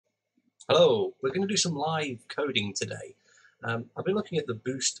Hello, we're going to do some live coding today. I've been looking at the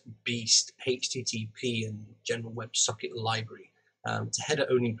Boost Beast HTTP and General WebSocket library. It's a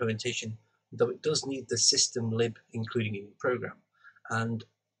header-only implementation, though it does need the system lib including in the program. And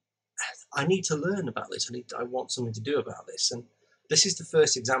I need to learn about this. I want something to do about this. And this is the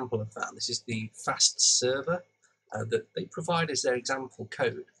first example of that. This is the fast server that they provide as their example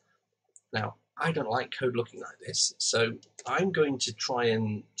code. Now, I don't like code looking like this, so I'm going to try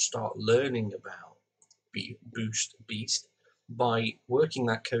and start learning about Boost Beast by working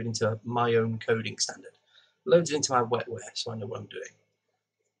that code into my own coding standard. Load it into my wetware so I know what I'm doing.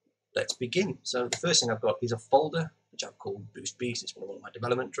 Let's begin. So the first thing I've got is a folder, which I've called Boost Beast. It's one of my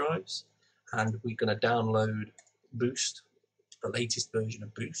development drives. And we're going to download Boost, the latest version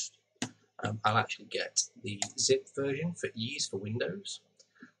of Boost. I'll actually get the zip version for ease for Windows.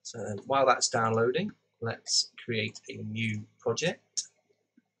 So while that's downloading, let's create a new project,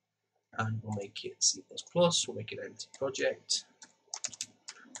 and we'll make it C++, we'll make it an empty project,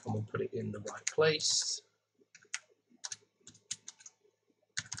 and we'll put it in the right place,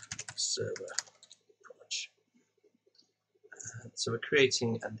 server proj. So we're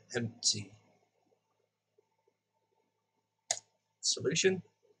creating an empty solution.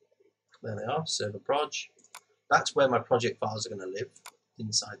 There they are, server proj. That's where my project files are going to live,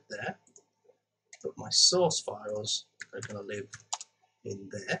 inside there, but my source files are going to live in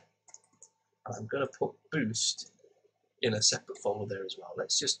there. And I'm going to put Boost in a separate folder there as well.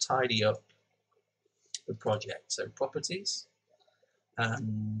 Let's just tidy up the project. So properties,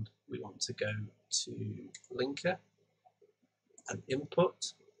 and we want to go to linker and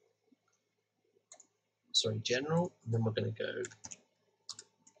input, general, and then we're going to go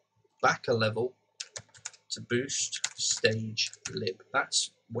back a level to Boost stage lib.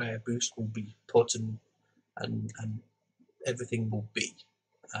 That's where Boost will be put and everything will be.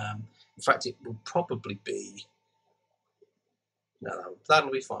 In fact, it will probably be, no,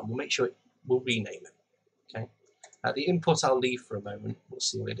 that'll be fine. We'll make sure we'll rename it. Okay. The input I'll leave for a moment. We'll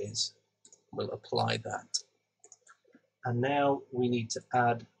see what it is. We'll apply that. And now we need to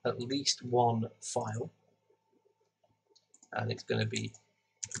add at least one file. And it's going to be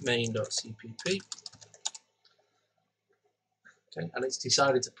main.cpp. Okay, and it's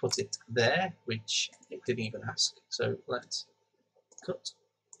decided to put it there, which it didn't even ask. So let's cut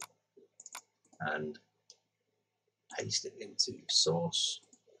and paste it into source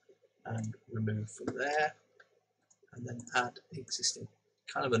and remove from there, and then add existing.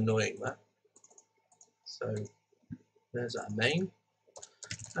 Kind of annoying that. So there's our main.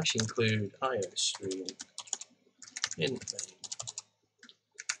 Actually include iostream in main.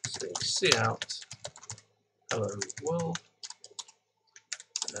 Say cout hello world.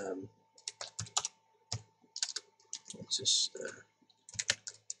 Let's just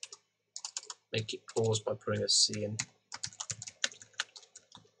make it pause by putting a C in.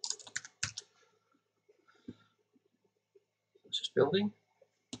 It's just building.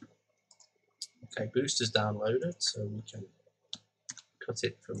 Okay, Boost is downloaded, so we can cut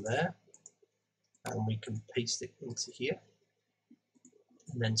it from there, and we can paste it into here,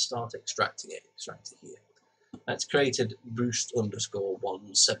 and then start extracting it. Extract it here. That's created Boost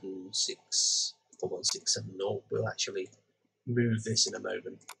 _176 or 1670. We'll actually move this in a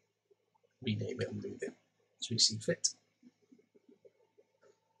moment, rename it and move it as we see fit.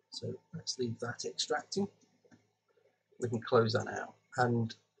 So let's leave that extracting. We can close that out,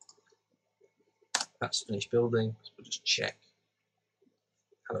 and that's finished building. So we'll just check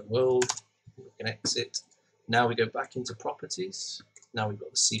hello world. We can exit. Now we go back into properties. Now we've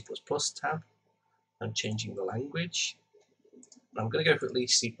got the C++ tab. I'm changing the language. I'm going to go for at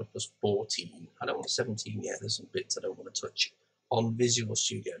least C++ 14. I don't want 17 yet. There's some bits I don't want to touch on Visual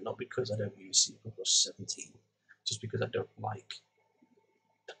Studio, not because I don't use C++ 17, just because I don't like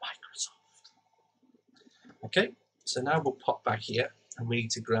the Microsoft. Okay, so now we'll pop back here, and we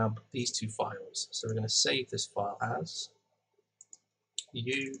need to grab these two files. So we're going to save this file as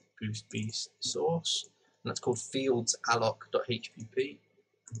Boost Beast source, and that's called fields.alloc.hpp.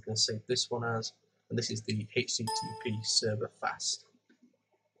 I'm going to save this one as, and this is the HTTP server fast.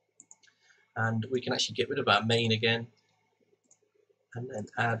 And we can actually get rid of our main again, and then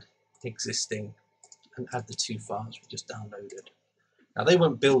add existing, and add the two files we just downloaded. Now they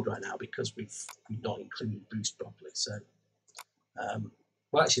won't build right now because we've not included Boost properly, so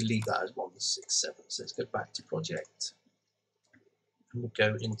we'll actually leave that as 167. So let's go back to project, and we'll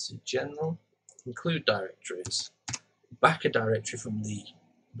go into general, include directories, back a directory from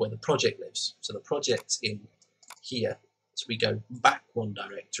where the project lives. So the project's in here, so we go back one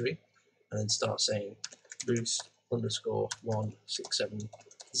directory and then start saying Boost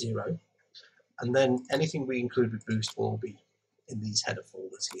 _1670, And then anything we include with Boost will be in these header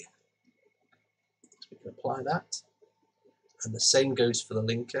folders here. So we can apply that. And the same goes for the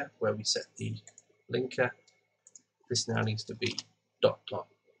linker, where we set the linker. This now needs to be ... We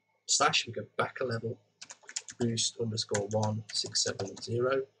go back a level, boost _ 1670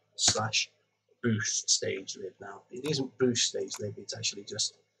 / boost stage lib. Now, it isn't boost stage lib, it's actually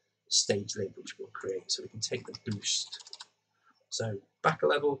just stage lib, which we'll create. So we can take the boost. So back a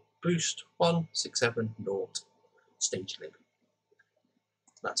level, boost 1670 stage lib.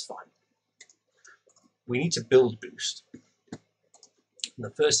 That's fine. We need to build boost. And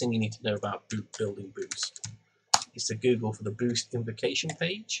the first thing you need to know about building boost is to Google for the boost invocation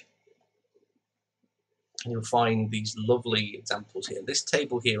page. And you'll find these lovely examples here. This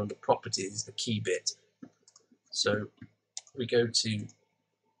table here under properties is the key bit. So we go to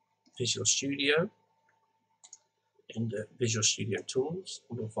Visual Studio, under Visual Studio Tools,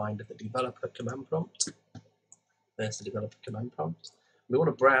 and we'll find the developer command prompt. There's the developer command prompt. We want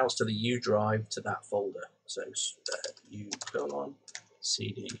to browse to the U drive to that folder. So U :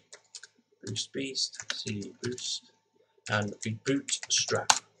 cd boost beast, cd boost, and we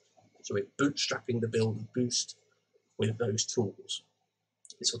bootstrap. So we're bootstrapping the build of Boost with those tools.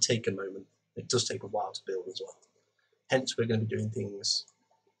 This will take a moment. It does take a while to build as well. Hence, we're going to be doing things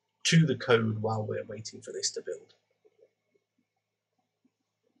to the code while we're waiting for this to build.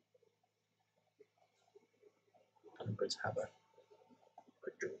 I'm going to have a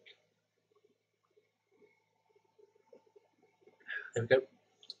quick drink. There we go.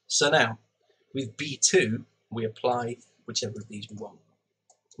 So now, with B2, we apply whichever of these we want.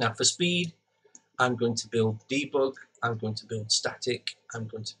 Now for speed, I'm going to build debug, I'm going to build static, I'm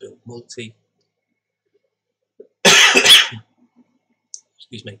going to build multi.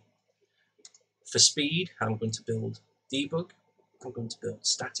 Excuse me. For speed, I'm going to build debug, I'm going to build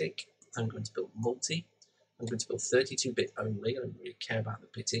static, I'm going to build multi, I'm going to build 32-bit only, I don't really care about the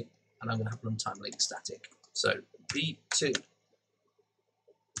bitting, and I'm going to have runtime link static. So B2,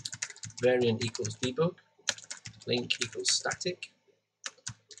 variant equals debug, link equals static,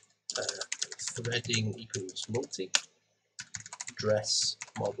 threading equals multi, address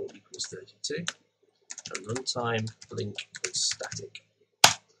model equals 32, and runtime link equals static.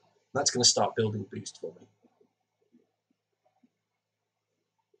 That's going to start building Boost for me.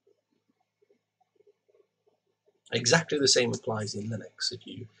 Exactly the same applies in Linux. If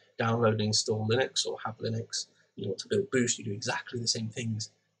you download and install Linux or have Linux, you want to build Boost, you do exactly the same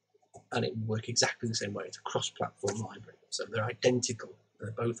things, and it will work exactly the same way. It's a cross-platform library, so they're identical.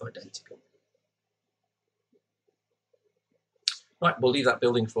 They're both identical. Right, we'll leave that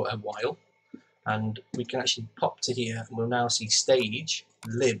building for a while, and we can actually pop to here, and we'll now see stage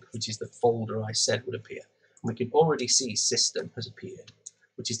lib, which is the folder I said would appear. And we can already see system has appeared,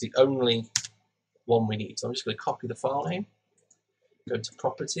 which is the only one we need. So I'm just going to copy the file name, go to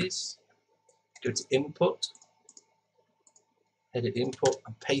properties, go to input, edit input,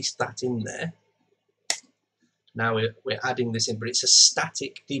 and paste that in there. Now we're adding this in, but it's a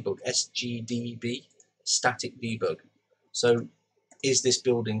static debug, SGDB, static debug. So is this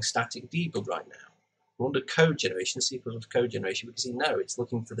building static debug right now? We're under code generation, C++ code generation, we can see no, it's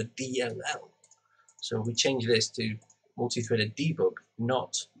looking for the DLL. So we change this to multi-threaded debug,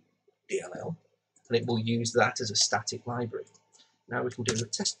 not DLL, and it will use that as a static library. Now we can do a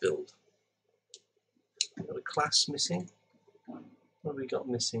test build. We've got a class missing. What have we got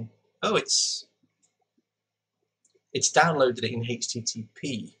missing? Oh, it's downloaded it in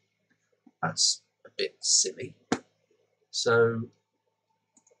HTTP. That's a bit silly. So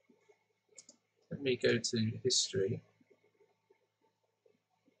let me go to history,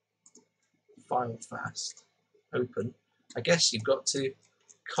 file fast, open. I guess you've got to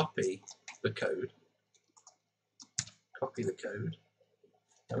copy the code. Copy the code.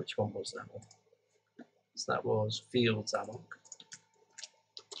 Now, which one was that one? So that was fields alloc.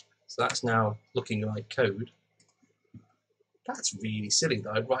 So that's now looking like code. That's really silly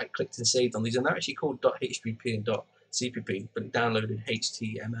that I right-clicked and saved on these, and they're actually called .hpp and .cpp, but it downloaded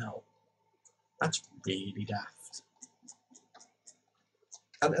HTML. That's really daft.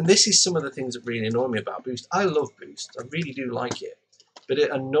 And this is some of the things that really annoy me about Boost. I love Boost, I really do like it, but it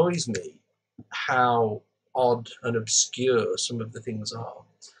annoys me how odd and obscure some of the things are.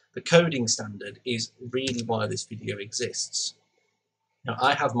 The coding standard is really why this video exists. Now,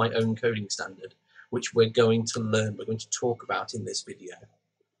 I have my own coding standard, which we're going to learn, we're going to talk about in this video.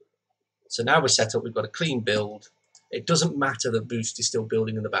 So now we're set up, we've got a clean build. It doesn't matter that Boost is still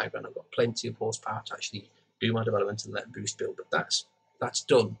building in the background. I've got plenty of horsepower to actually do my development and let Boost build, but that's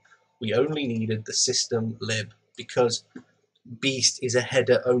done. We only needed the system lib because Beast is a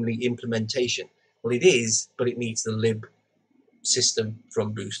header-only implementation. Well, it is, but it needs the lib system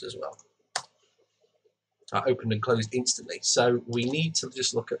from Boost as well. Opened and closed instantly. So we need to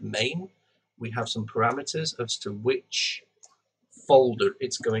just look at main. We have some parameters as to which folder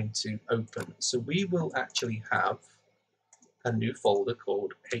it's going to open. So we will actually have a new folder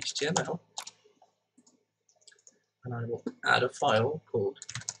called HTML, and I will add a file called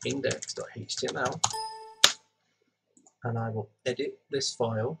index.html, and I will edit this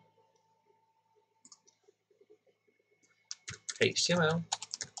file, HTML,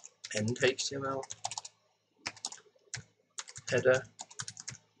 end HTML, header,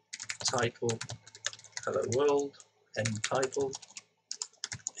 title, hello world, end title,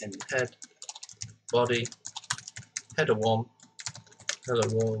 end head, body, header 1, hello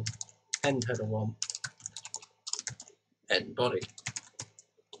world, end header 1, end body.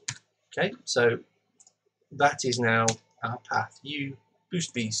 Okay, so that is now our path U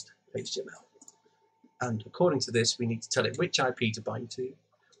Boost Beast HTML. And according to this, we need to tell it which IP to bind to,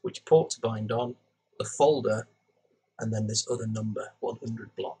 which port to bind on, the folder, and then this other number,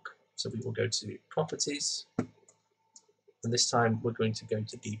 100 block. So we will go to properties, and this time we're going to go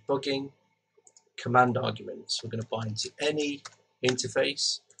to debugging, command arguments. We're going to bind to any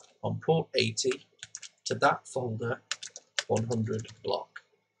interface on port 80 to that folder 100 block.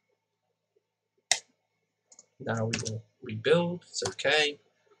 Now we will rebuild, it's okay,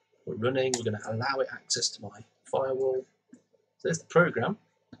 we're running, we're going to allow it access to my firewall. So there's the program.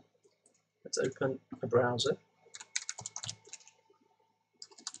 Let's open a browser.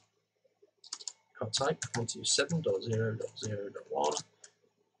 Hot type 127.0.0.1.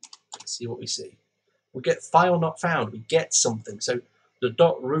 Let's see what we see. We get file not found, we get something. So the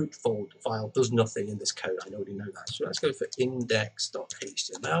 .root folder file does nothing in this code, I already know that. So let's go for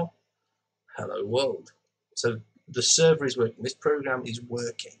index.html, hello world. So the server is working, this program is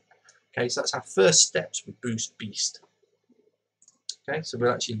working. Okay, so that's our first steps with Boost Beast. Okay, so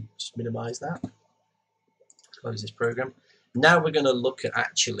we'll actually just minimize that, close this program. Now we're going to look at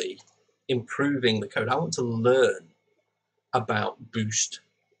actually improving the code. I want to learn about Boost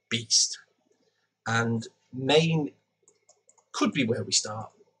Beast, and main could be where we start,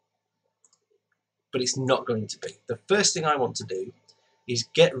 but it's not going to be. The first thing I want to do is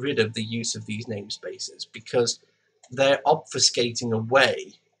get rid of the use of these namespaces, because they're obfuscating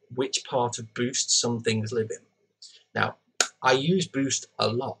away which part of Boost some things live in. Now, I use Boost a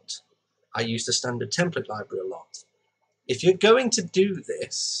lot. I use the standard template library a lot. If you're going to do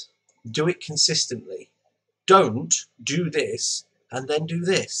this, do it consistently. Don't do this and then do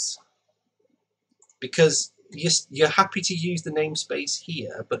this, because you're happy to use the namespace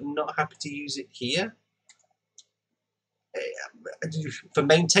here, but not happy to use it here. For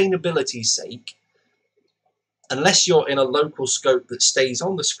maintainability's sake, unless you're in a local scope that stays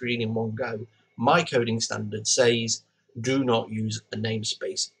on the screen in one go, my coding standard says do not use a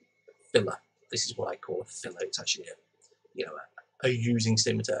namespace filler. This is what I call a filler. It's actually a using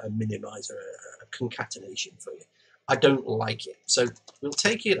statement, a minimizer, a concatenation for you. I don't like it. So we'll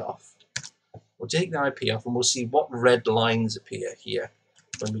take it off. We'll take the IP off, and we'll see what red lines appear here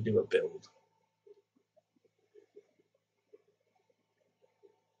when we do a build.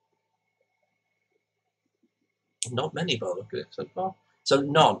 Not many, but look at it so far. So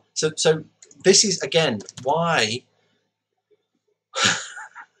none. So this is again why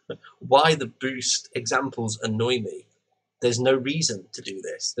why the Boost examples annoy me. There's no reason to do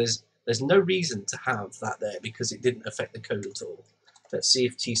this. There's no reason to have that there, because it didn't affect the code at all. Let's see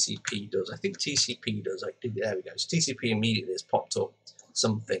if TCP does. I think TCP does. There we go. So TCP immediately has popped up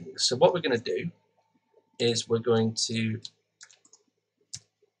some things. So what we're going to do is we're going to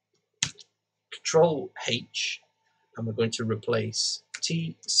Control H, and we're going to replace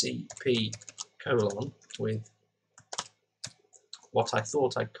TCP : with what I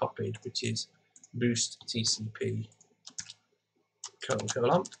thought I copied, which is Boost TCP :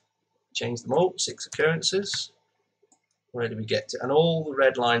 change them all, 6 occurrences. Where do we get to? And all the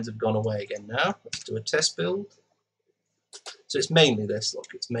red lines have gone away again now. Let's do a test build. So it's mainly this, look,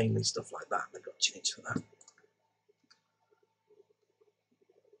 it's mainly stuff like that. They've got changed for that.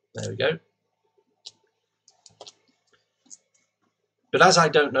 There we go. But as I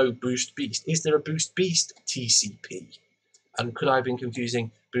don't know Boost Beast, is there a Boost Beast TCP? And could I have been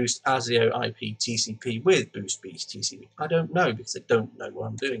confusing Boost ASIO IP TCP with Boost Beast TCP? I don't know, because I don't know what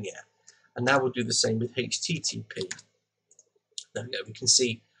I'm doing yet. And now we'll do the same with HTTP. There we go. We can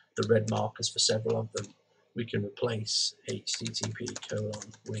see the red markers for several of them. We can replace HTTP :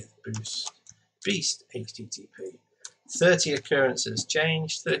 with Boost Beast HTTP. 30 occurrences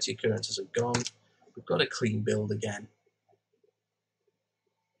changed, 30 occurrences are gone. We've got a clean build again.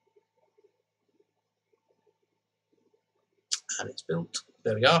 and it's built.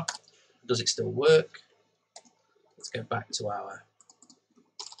 There we are. Does it still work? Let's go back to our,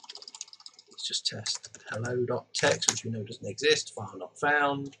 let's just test hello.txt, which we know doesn't exist, file not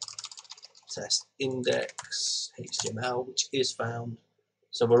found. Test index HTML, which is found.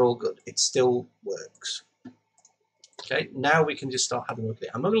 So we're all good. It still works. Okay, now we can just start having a look at it.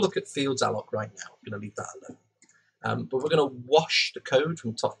 I'm not going to look at fields alloc right now. I'm going to leave that alone. But we're going to wash the code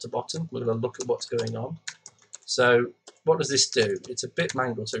from top to bottom. We're going to look at what's going on. So what does this do? It's a bit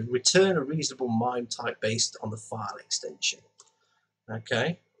mangled. So return a reasonable MIME type based on the file extension.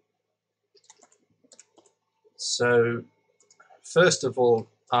 Okay. So first of all,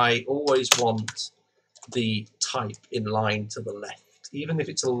 I always want the type in line to the left, even if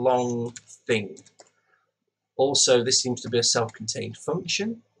it's a long thing. Also, this seems to be a self-contained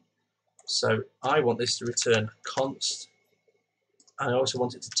function. So I want this to return const. I also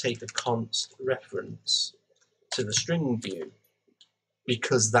want it to take a const reference to the string view,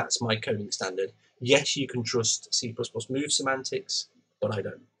 because that's my coding standard. Yes, you can trust C++ move semantics, but I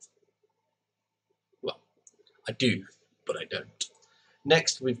don't. Well, I do, but I don't.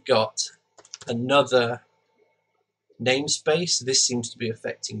 Next, we've got another namespace. This seems to be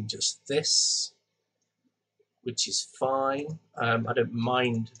affecting just this, which is fine. I don't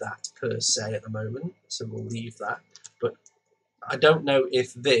mind that per se at the moment, so we'll leave that. But I don't know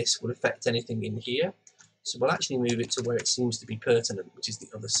if this will affect anything in here. So we'll actually move it to where it seems to be pertinent, which is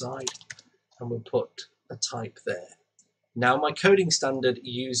the other side. And we'll put a type there. Now my coding standard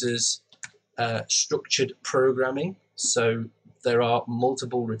uses structured programming. So there are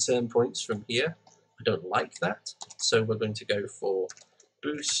multiple return points from here. I don't like that. So we're going to go for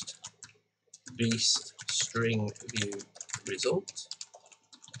boost beast string view result.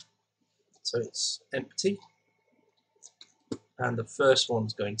 So it's empty. And the first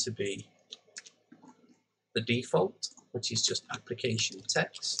one's going to be the default, which is just application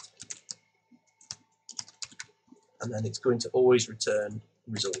text. And then it's going to always return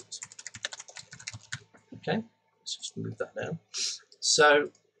result. Okay, let's just move that down. So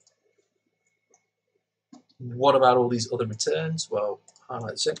what about all these other returns? Well,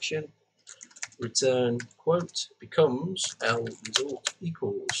 highlight section, return quote becomes L result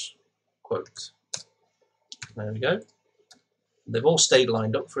equals quote. There we go. They've all stayed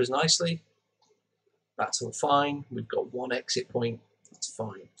lined up for us nicely. That's all fine. We've got one exit point. That's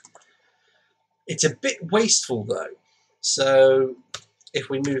fine. It's a bit wasteful though. So if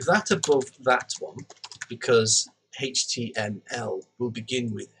we move that above that one, because HTML will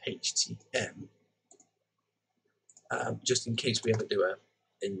begin with HTM, just in case we ever do a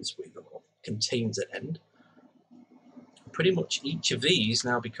ends with or contains an end. Pretty much each of these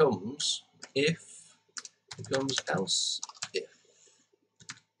now becomes if, becomes else if,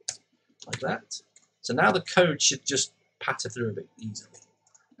 like that. So now the code should just patter through a bit easily.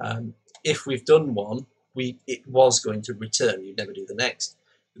 If we've done one, it was going to return, you'd never do the next.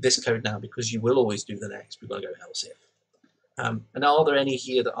 With this code now, because you will always do the next, we've got to go else if. And are there any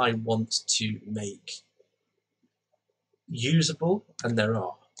here that I want to make usable? And there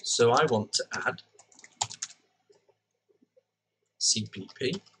are. So I want to add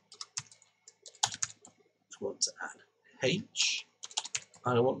CPP. I want to add H.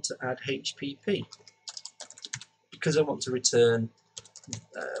 I want to add HPP. Because I want to return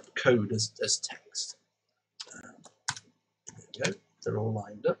code as text. There we go. They're all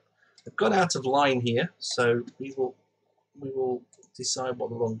lined up. They've gone out of line here, so we will decide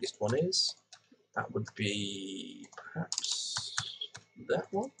what the longest one is. That would be perhaps that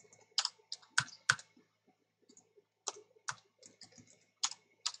one.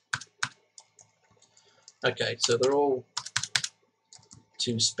 Okay, so they're all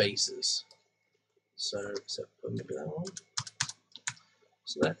 2 spaces. So except for maybe that one.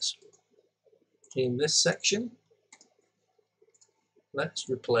 So let's, in this section, let's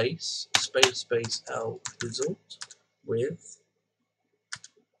replace space L result with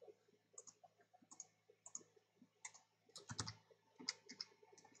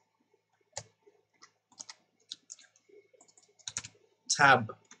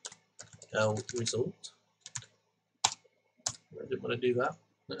tab L result. I didn't want to do that.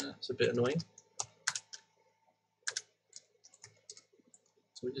 It's a bit annoying.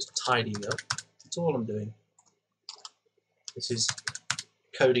 So we're just tidying up. That's all I'm doing. This is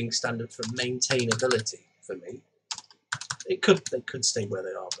coding standard for maintainability for me. They could stay where they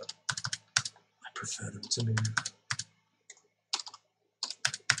are, but I prefer them to move.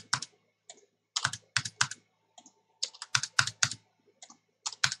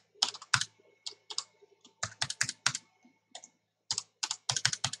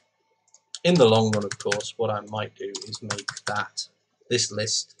 In the long run, of course, what I might do is make this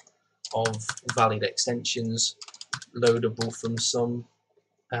list of valid extensions loadable from some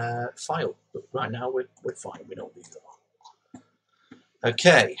file. But right now we're fine. We don't need that.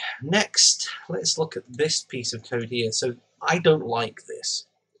 Okay, next let's look at this piece of code here. So I don't like this.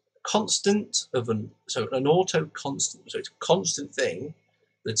 Constant of an auto constant. So it's a constant thing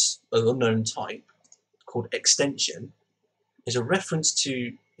that's an unknown type called extension. Is a reference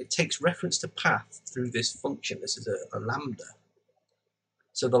to, it takes reference to path through this function. This is a lambda.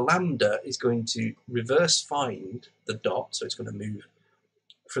 So the lambda is going to reverse find the dot, so it's going to move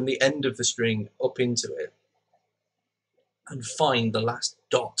from the end of the string up into it and find the last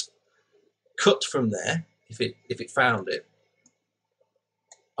dot. Cut from there if it found it,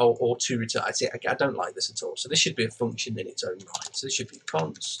 or to return. I don't like this at all. So this should be a function in its own right. So this should be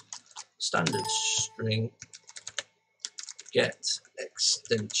const standard string get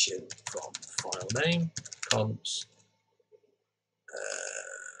extension from file name const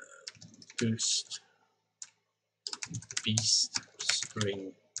boost beast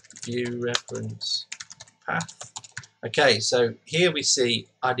string view reference path. Okay, so here we see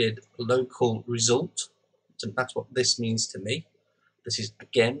I did local result. So that's what this means to me. This is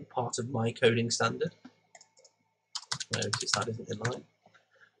again part of my coding standard. Notice that isn't in line.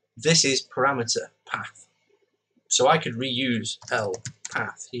 This is parameter path. So I could reuse L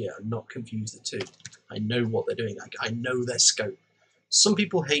path here and not confuse the two. I know what they're doing. I know their scope. Some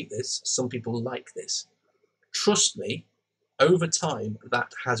people hate this. Some people like this. Trust me, over time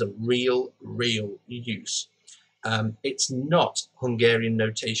that has a real use. It's not Hungarian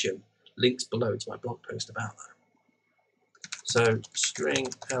notation. Links below to my blog post about that. So string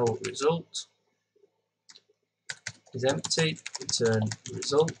L result is empty, return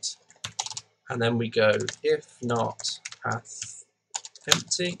result, and then we go if not path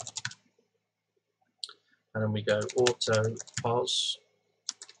empty, and then we go auto pos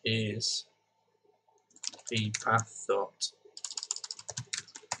is the path dot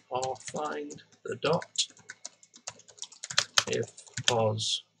find the dot, if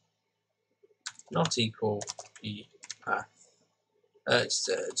pos not equal p path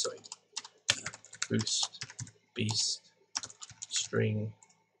boost beast string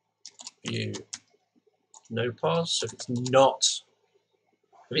view no pos. So if it's not,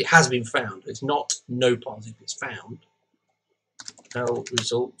 if it has been found, it's not no pos if it's found. L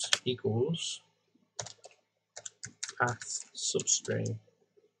result equals path substring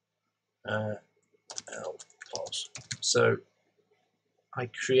L pos. So I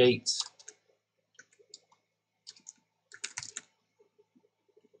create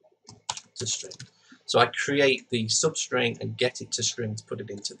to string. So I create the substring and get it to string to put it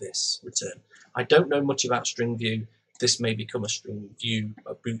into this return. I don't know much about string view. This may become a string view,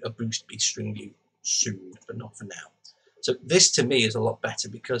 a boost beast string view soon, but not for now. So this to me is a lot better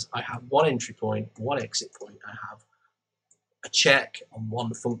because I have one entry point, one exit point. I have a check and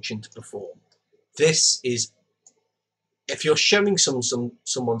one function to perform. This is, if you're showing someone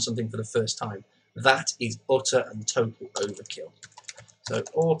something for the first time, that is utter and total overkill. So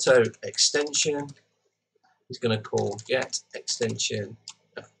auto extension is going to call get extension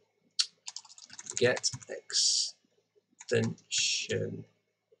from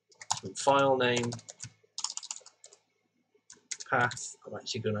file name path. I'm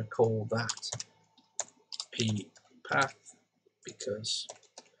actually going to call that p path because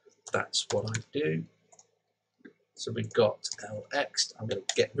that's what I do. So we've got lx. I'm going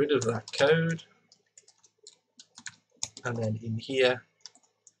to get rid of that code, and then in here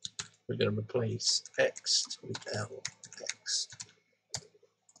we're going to replace x with lx.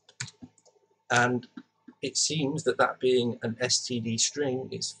 And it seems that being an std string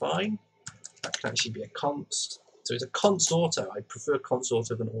is fine. That can actually be a const. So it's a const auto. I prefer const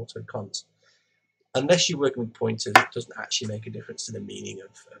auto than auto const. Unless you're working with pointers, it doesn't actually make a difference to the meaning of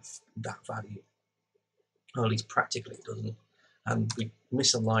that value. Or at least practically it doesn't. And we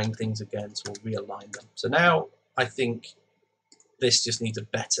misalign things again, so we'll realign them. So now I think this just needs a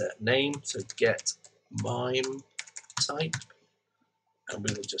better name. So get mime type. And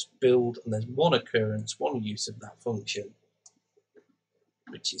we will just build, and there's one occurrence, one use of that function,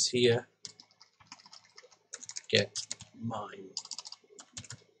 which is here, get mime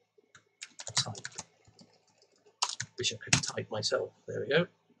type. Wish I could type myself. There we go.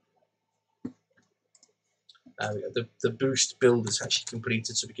 There we go. The boost build is actually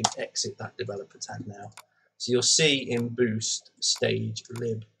completed, so we can exit that developer tab now. So you'll see in boost stage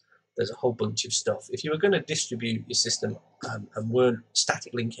lib, there's a whole bunch of stuff. If you were going to distribute your system and weren't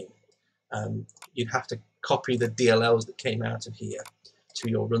static linking, you'd have to copy the DLLs that came out of here to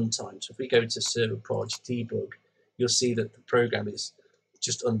your runtime. So if we go to server proj debug, you'll see that the program is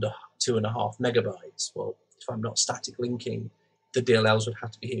just under 2.5 megabytes. Well, if I'm not static linking, the DLLs would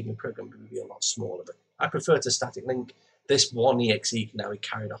have to be here, and the program would be a lot smaller. But I prefer to static link. This one exe can now be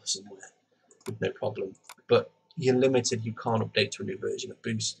carried off somewhere with no problem. But you're limited, you can't update to a new version of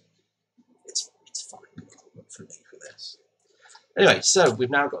Boost. It's fine, not for me for this. Anyway, so we've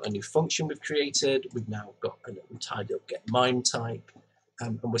now got a new function we've created. We've now got a little tidy up get mime type,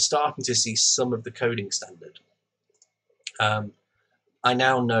 and we're starting to see some of the coding standard. I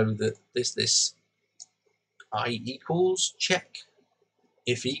now know that this I equals check,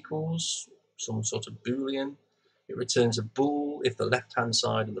 if equals some sort of boolean, it returns a bool if the left hand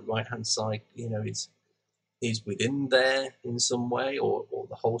side and the right hand side, you know, is within there in some way, or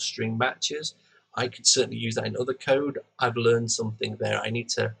the whole string matches. I could certainly use that in other code. I've learned something there. I need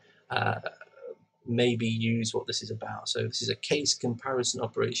to maybe use what this is about. So this is a case comparison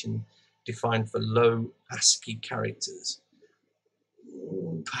operation defined for low ASCII characters.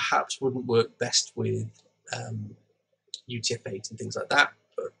 Perhaps wouldn't work best with UTF-8 and things like that,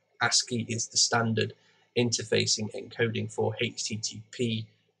 but ASCII is the standard interfacing encoding for HTTP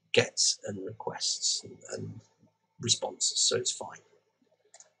gets and requests and responses, so it's fine.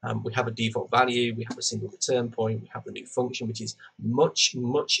 We have a default value, we have a single return point, we have the new function, which is much,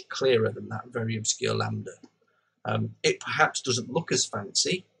 much clearer than that very obscure lambda. It perhaps doesn't look as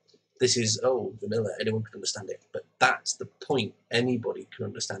fancy. This is, oh, vanilla, anyone can understand it, but that's the point. Anybody can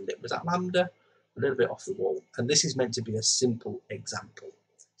understand it. Was that lambda? A little bit off the wall. And this is meant to be a simple example.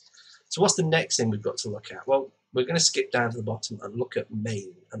 So what's the next thing we've got to look at? Well, we're going to skip down to the bottom and look at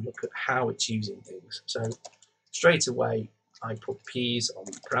main and look at how it's using things. So straight away, I put P's on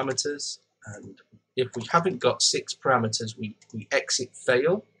parameters, and if we haven't got 6 parameters, we exit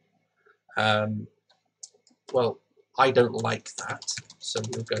fail. Well, I don't like that, so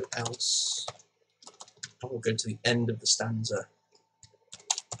we'll go else. We'll go to the end of the stanza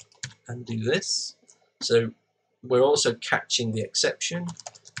and do this. So we're also catching the exception.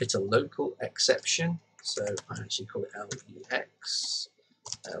 It's a local exception, so I actually call it LEX,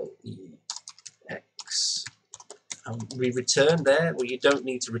 LEX. We return there. Well, you don't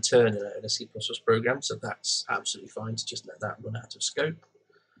need to return in a C++ program, so that's absolutely fine to just let that run out of scope.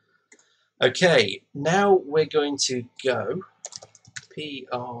 Okay, now we're going to go pargv,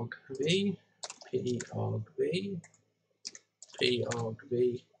 pargv, pargv,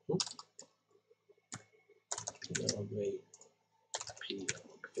 pargv,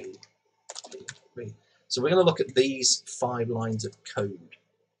 pargv. So we're going to look at these 5 lines of code.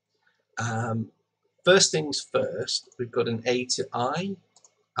 First things first, we've got an A to I.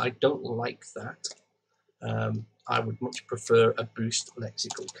 I don't like that. I would much prefer a boost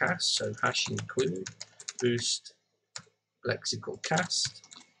lexical cast, so hash include boost lexical cast,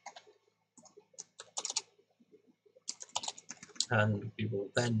 and we will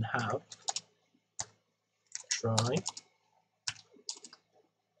then have try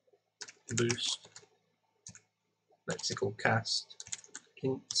boost lexical cast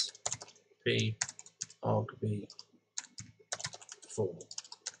int p argv 4.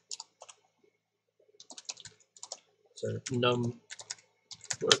 So num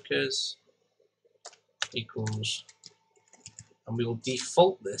workers equals, and we will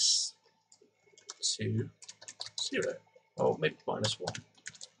default this to 0, or maybe -1.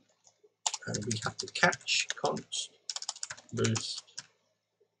 And we have to catch const boost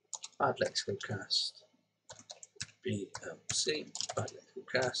bad lexical cast blc bad lexical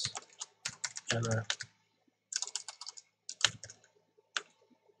cast error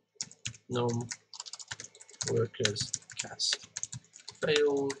num workers cast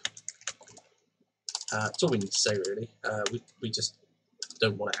failed. That's all we need to say really. We just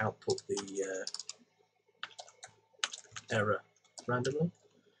don't want to output the error randomly.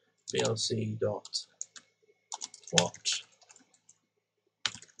 blc dot what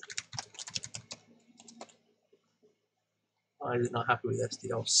I'm not happy with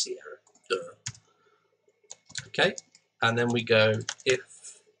SDLC error. Duh. Okay, and then we go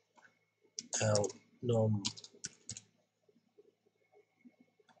if l num.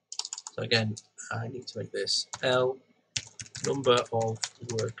 So again, I need to make this L number of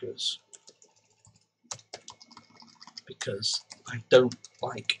workers, because I don't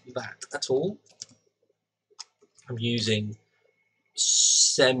like that at all. I'm using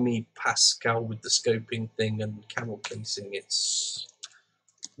semi-Pascal with the scoping thing and camel casing. It's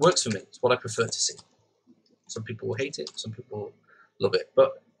works for me. It's what I prefer to see. Some people will hate it, some people love it,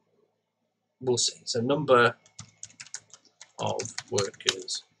 but we'll see. So number of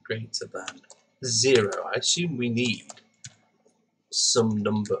workers greater than 0. I assume we need some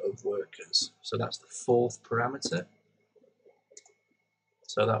number of workers. So that's the fourth parameter.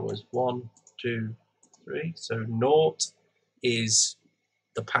 So that was 1, 2, 3. So 0 is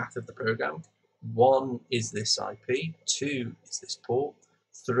the path of the program. 1 is this IP. 2 is this port.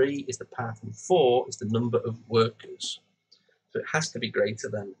 3 is the path, and 4 is the number of workers. So it has to be greater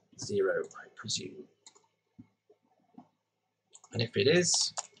than 0, I presume. And if it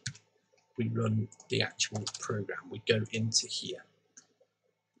is, we run the actual program. We go into here.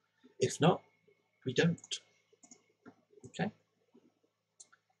 If not, we don't. Okay.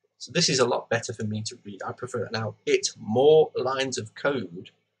 So this is a lot better for me to read. I prefer it now. It's more lines of code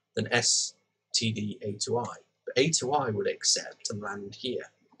than std a to I. But a to I would accept and land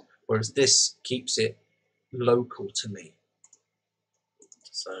here, whereas this keeps it local to me.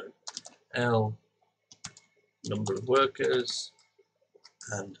 So L number of workers,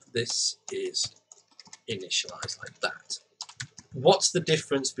 and this is initialized like that. What's the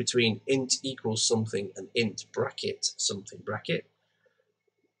difference between int equals something and int bracket something bracket?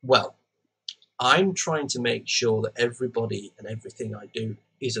 Well, I'm trying to make sure that everybody and everything I do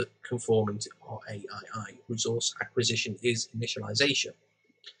is conforming to RAII. Resource acquisition is initialization.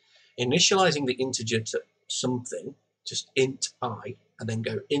 Initializing the integer to something, just int I, and then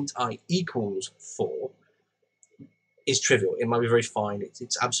go int I equals 4, is trivial. It might be very fine.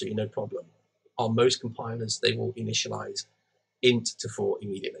 It's absolutely no problem. On most compilers, they will initialize int to 4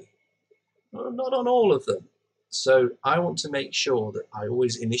 immediately. Not on all of them. So I want to make sure that I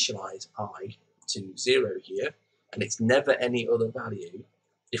always initialize I to 0 here, and it's never any other value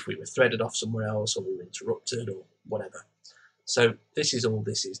if we were threaded off somewhere else or we were interrupted or whatever. So this is all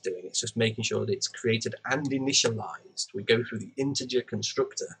this is doing. It's just making sure that it's created and initialized. We go through the integer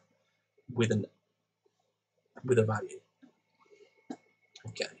constructor with a value.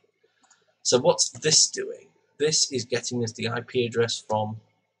 Okay. So what's this doing? This is getting us the IP address from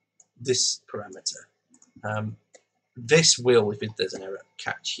this parameter. This will, if there's an error,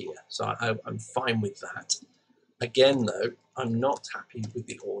 catch here. So I'm fine with that. Again, though, I'm not happy with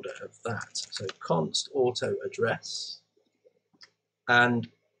the order of that. So const auto address, and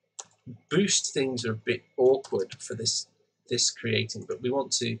boost things are a bit awkward for this creating, but we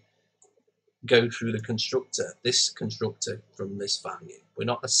want to go through the constructor, this constructor from this value. We're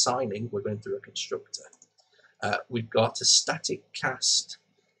not assigning, we're going through a constructor. We've got a static cast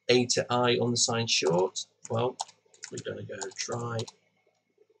A to I unsigned short. Well, we're going to go try,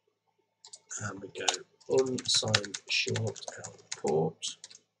 and we go unsigned short L port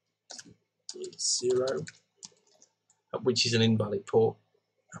is 0, which is an invalid port,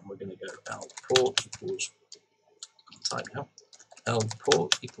 and we're going to go L port equals, I'll type now, L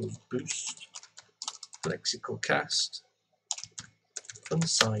port equals boost lexical cast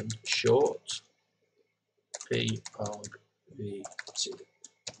unsigned short P arg v2,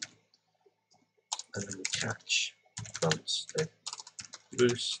 and then we catch const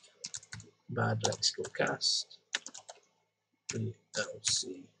boost bad lexical cast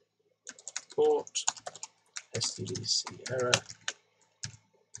VLC port stdc error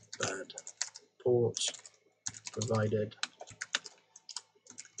bad port provided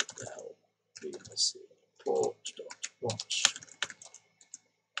VLC port dot watch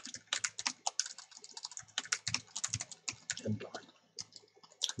and blind.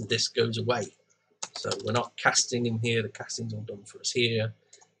 And this goes away. So we're not casting in here, the casting's all done for us here.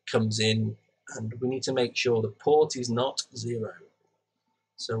 Comes in, and we need to make sure the port is not 0.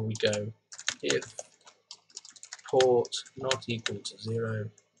 So we go if port not equal to 0,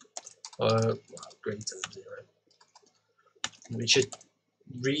 well, greater than 0. We should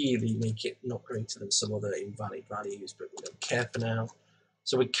really make it not greater than some other invalid values, but we don't care for now.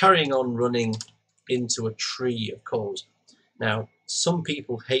 So we're carrying on running into a tree of calls. Now, some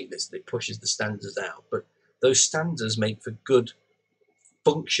people hate this, that it pushes the standards out, but those standards make for good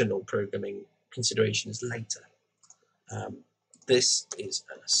functional programming considerations later. This is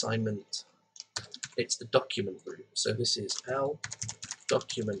an assignment. It's the document root. So this is L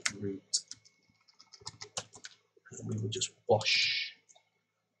document root, and we will just wash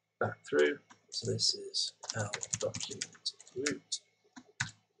that through. So this is L document root,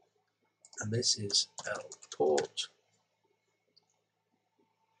 and this is L port.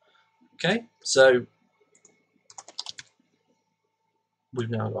 Okay, so we've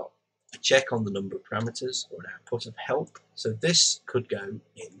now got a check on the number of parameters or an output of help. So this could go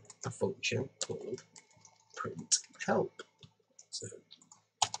in a function called print help. So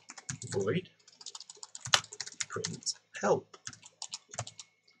void print help.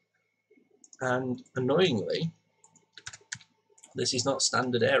 And annoyingly, this is not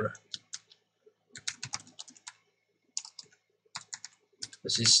standard error.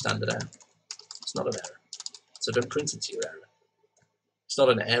 This is standard error. It's not an error. So don't print into your error. It's not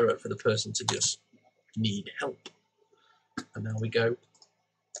an error for the person to just need help. And now we go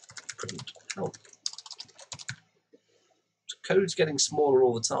print help. So code's getting smaller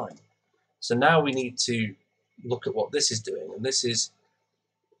all the time. So now we need to look at what this is doing, and this is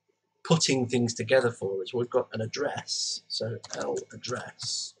putting things together for us. We've got an address, so L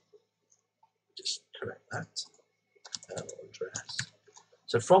address, just correct that, L address.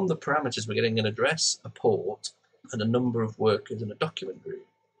 So from the parameters we're getting an address, a port, and a number of workers and a document group.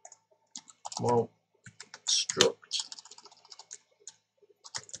 Well, struct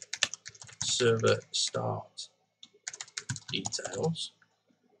server start details,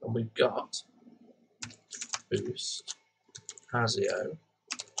 and we've got boost asio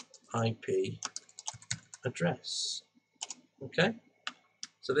IP address. Okay,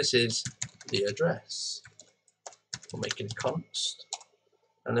 so this is the address. We'll make it const,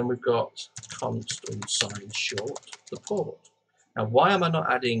 and then we've got const unsigned short the port. Now, why am I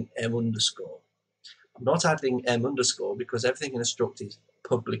not adding m underscore? I'm not adding m underscore because everything in a struct is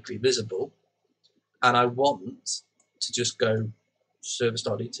publicly visible, and I want to just go server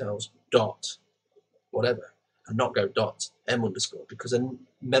star details dot whatever, and not go dot m underscore, because then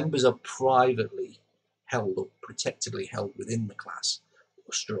members are privately held or protectively held within the class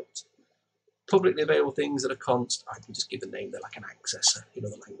or struct. Publicly available things that are const, I can just give a name, they're like an accessor in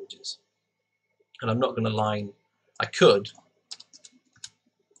other languages. And I'm not going to line, I could,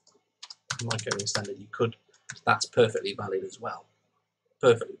 in my coding standard, you could, that's perfectly valid as well.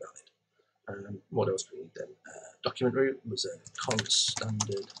 Perfectly valid. What else do we need then? Document root was a const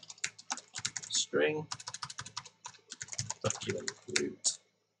standard string, document root.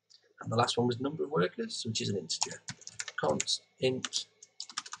 And the last one was number of workers, which is an integer. Const int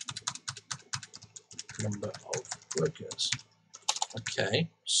number of workers. Okay,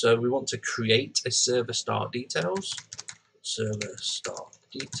 so we want to create a server start details,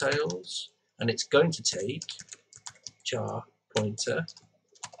 and it's going to take char pointer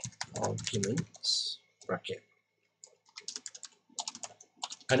arguments bracket,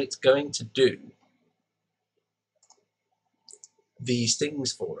 and it's going to do these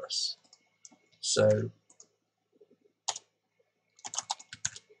things for us. So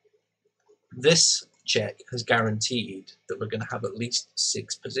this check has guaranteed that we're going to have at least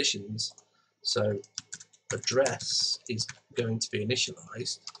 6 positions. So address is going to be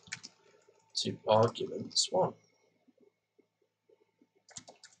initialized to arguments 1.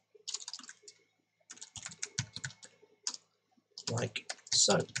 Like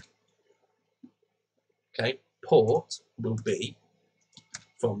so. Okay, port will be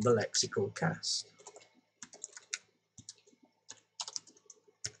from the lexical cast.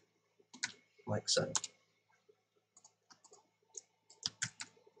 Like so.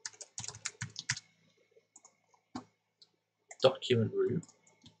 Document root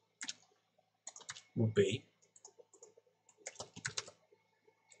will be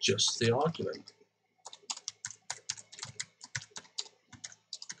just the argument.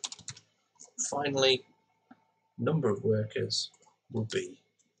 Finally, number of workers will be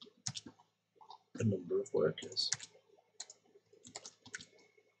the number of workers.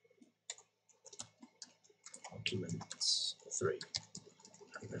 Arguments 3,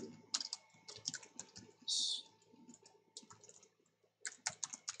 and then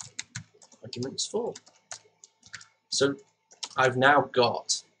arguments 4. So I've now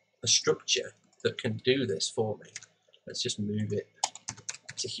got a structure that can do this for me. Let's just move it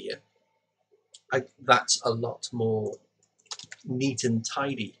to here. That's a lot more neat and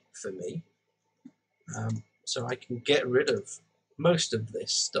tidy for me. So I can get rid of most of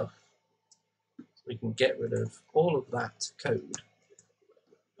this stuff. We can get rid of all of that code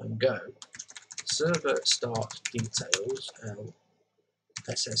and go server start details L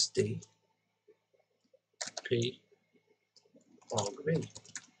SSD P argv.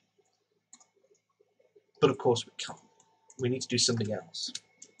 But of course we can't. We need to do something else.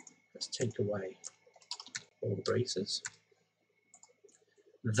 Let's take away all the braces.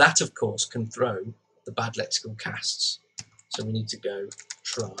 That of course can throw the bad lexical casts. So we need to go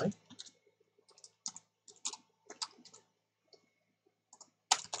try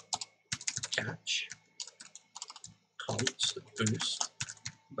catch const boost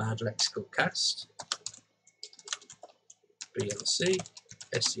bad lexical cast blc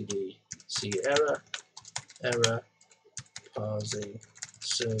std error parsing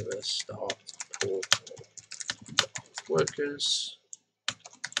server start portal workers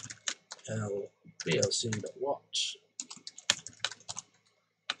l blc.watch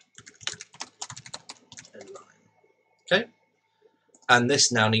and line. Okay, And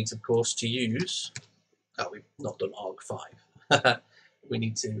this now needs, of course, to use, oh, we've not done arg5. We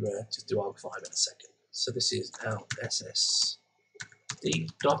need to just do arg5 in a second. So this is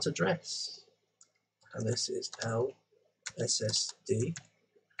lssd.address, and this is lssd.port.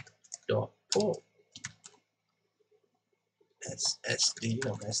 SSD,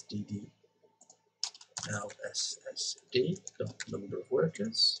 not SDD. lssd.number of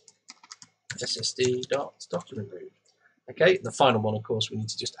workers, ssd.document root. Okay, the final one, of course, we need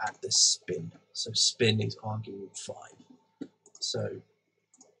to just add this spin. So spin is argument 5. So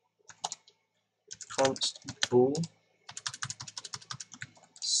const bool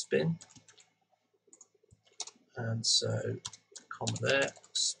spin, and so comma there,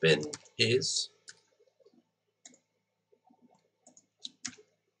 spin is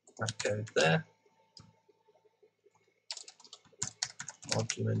that code there,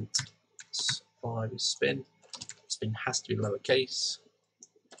 argument 5 is spin. Spin has to be lowercase.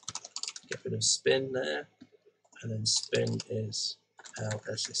 Get rid of spin there, and then spin is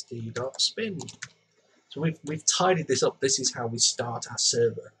lssd.spin. So we've tidied this up. This is how we start our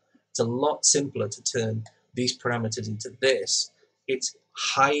server. It's a lot simpler to turn these parameters into this. It's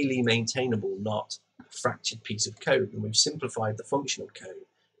highly maintainable, not a fractured piece of code, and we've simplified the functional code.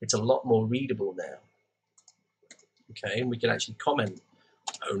 It's a lot more readable now. Okay, and we can actually comment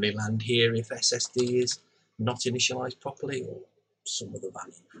only land here if SSD is not initialized properly, or some other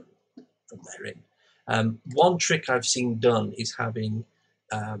value from therein. One trick I've seen done is having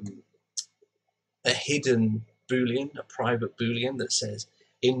a hidden boolean, a private boolean that says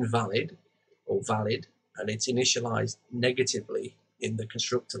invalid or valid, and it's initialized negatively in the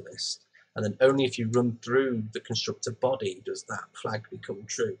constructor list, and then only if you run through the constructor body does that flag become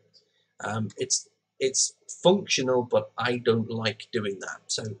true. It's functional, but I don't like doing that.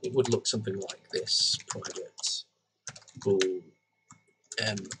 So it would look something like this: private bool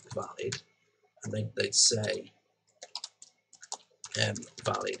valid, and they'd say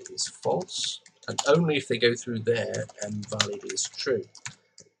valid is false, and only if they go through there valid is true.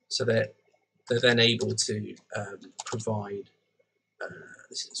 So they're then able to provide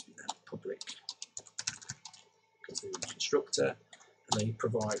this is public constructor, and they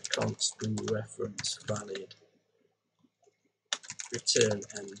provide const bool reference valid return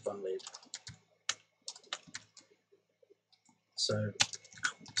valid. So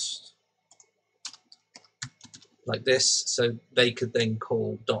const like this, so they could then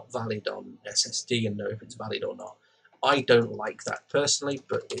call .valid on SSD and know if it's valid or not. I don't like that personally,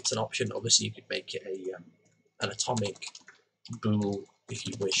 but it's an option. Obviously, you could make it an atomic bool if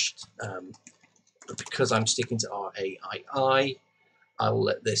you wished. But because I'm sticking to RAII, I will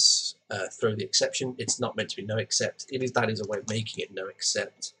let this throw the exception. It's not meant to be no except. That is a way of making it no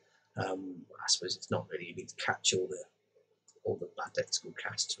except. I suppose it's not really. You need to catch all the bad lexical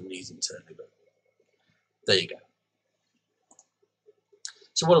casts from these internally, but there you go.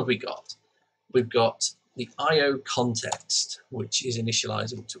 So what have we got? We've got the IO context, which is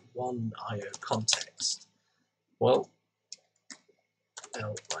initializing to one IO context. Well,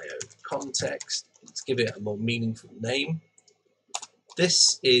 LIO context, let's give it a more meaningful name.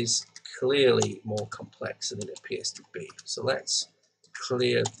 This is clearly more complex than it appears to be. So let's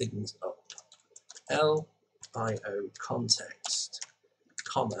clear things up. LIO context,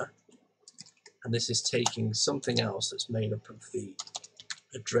 comma, and this is taking something else that's made up of the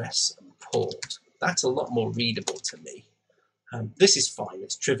address and port. That's a lot more readable to me. This is fine,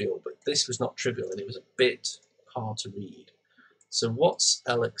 it's trivial, but this was not trivial and it was a bit hard to read. So what's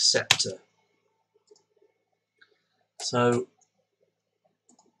lacceptor? So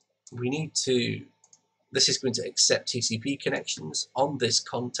we need to, this is going to accept TCP connections on this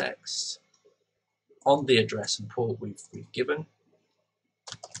context, on the address and port we've given.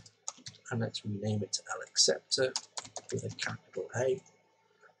 And let's rename it to lacceptor with a capital A.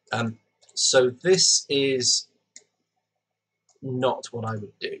 So this is not what I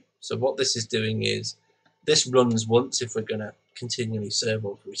would do. So what this is doing is, this runs once if we're going to continually serve,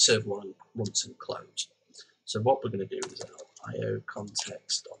 or if we serve one once and close. So what we're going to do is IO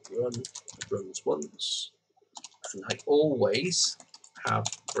context.run, runs once, and I always have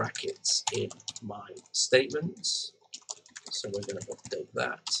brackets in my statements. So we're going to update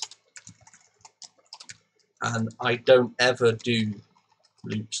that. And I don't ever do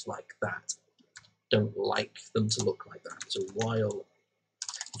loops like that. Don't like them to look like that. So while,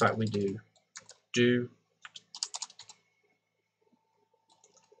 in fact, we do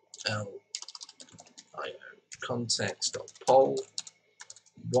LIO context.poll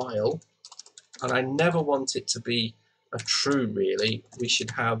while, and I never want it to be a true really. We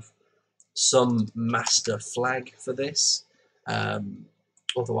should have some master flag for this.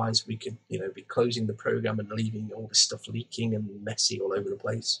 Otherwise, we could, be closing the program and leaving all this stuff leaking and messy all over the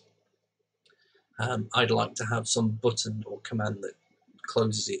place. I'd like to have some button or command that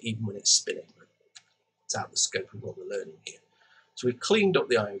closes it even when it's spinning. It's out of the scope of what we're learning here. So we've cleaned up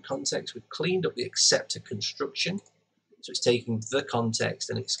the IO context, we've cleaned up the acceptor construction. So it's taking the context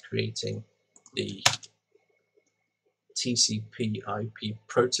and it's creating the TCP IP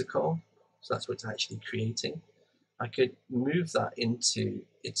protocol. So that's what it's actually creating. I could move that into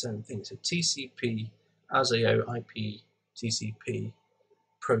its own thing. So TCP, asio IP, TCP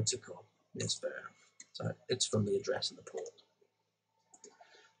protocol. Yes, fair enough. So it's from the address of the port.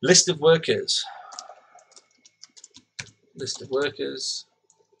 List of workers. List of workers.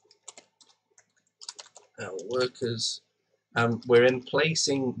 Our workers. We're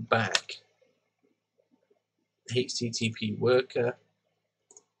emplacing back HTTP worker.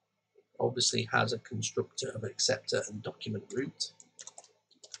 Obviously has a constructor of acceptor and document root.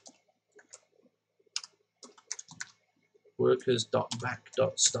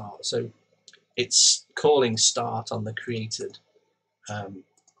 Workers.back.start. So it's calling start on the created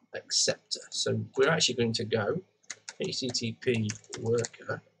acceptor. So we're actually going to go HTTP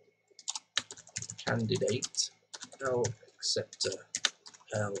worker candidate L acceptor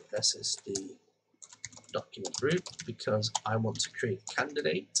L SSD document root, because I want to create a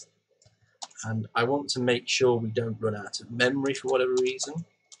candidate and I want to make sure we don't run out of memory for whatever reason.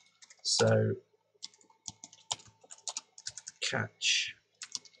 So catch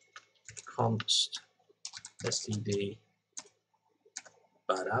const std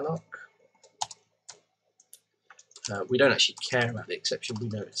bad alloc. We don't actually care about the exception, we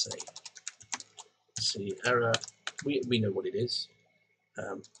know it's a C error, we know what it is.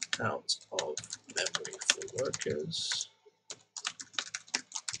 Out of memory for workers.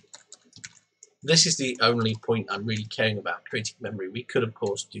 This is the only point I'm really caring about, creating memory. We could of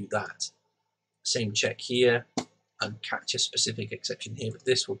course do that. Same check here and catch a specific exception here, but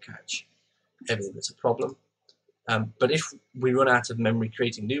this will catch everything that's a problem. But if we run out of memory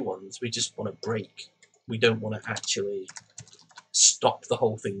creating new ones, we just want to break. We don't want to actually stop the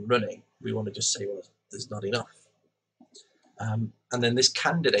whole thing running. We want to just say, well, there's not enough. And then this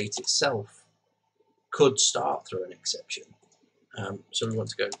candidate itself could start through an exception. So we want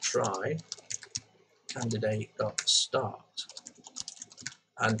to go try candidate.start.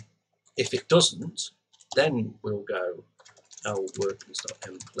 And if it doesn't, then we'll go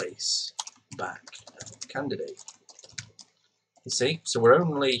lworkers.emplace back candidate. You see, so we're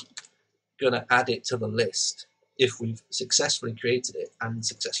only going to add it to the list if we've successfully created it and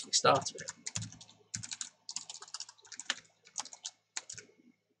successfully started it.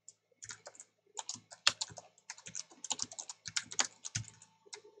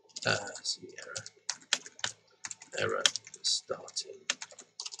 See error starting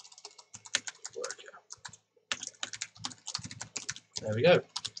worker. There we go.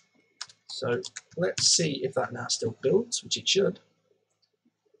 So let's see if that now still builds, which it should.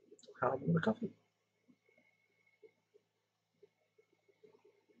 Have another copy.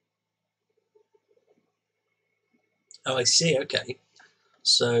 Oh, I see. Okay.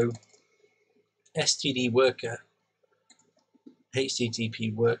 So std worker,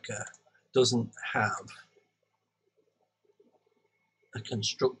 HTTP worker doesn't have a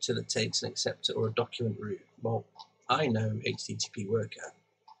constructor that takes an acceptor or a document root. Well, I know HTTP worker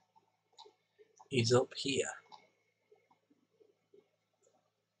is up here,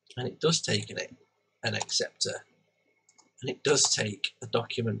 and it does take an acceptor, and it does take a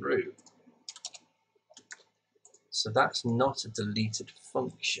document root. So that's not a deleted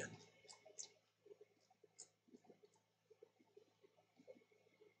function.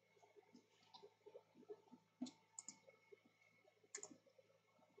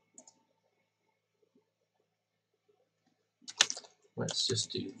 Let's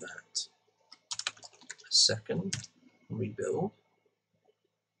just do that. A second, rebuild.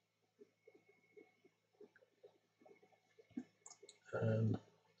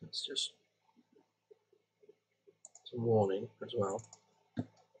 Let's just, it's a warning as well.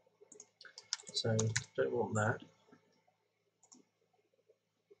 So don't want that.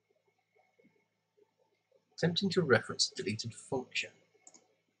 Attempting to reference a deleted function.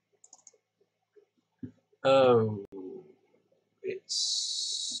 Oh,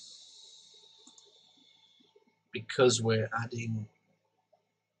 it's because we're adding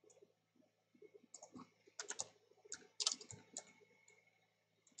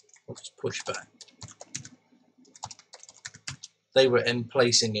I'll just push back. They were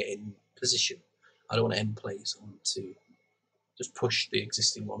emplacing it in position. I don't want to emplace onto, just push the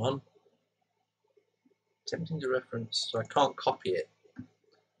existing one on attempting to reference, so I can't copy it.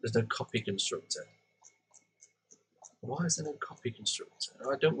 There's no copy constructor. Why is there no copy constructor?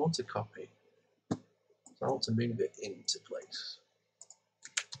 I don't want to copy. So I want to move it into place.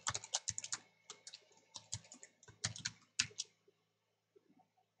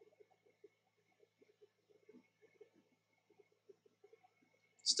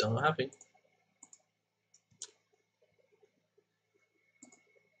 Still not happy.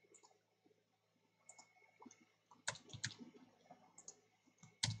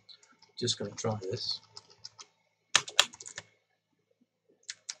 Just going to try this.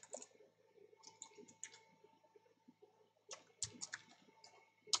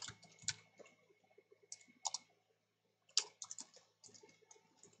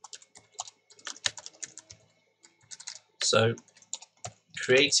 So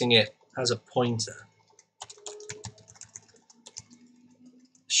creating it as a pointer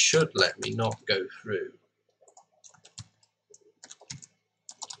should let me not go through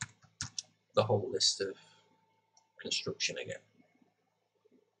the whole list of construction again.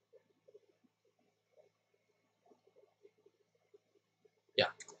 Yeah,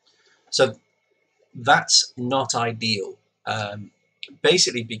 so that's not ideal.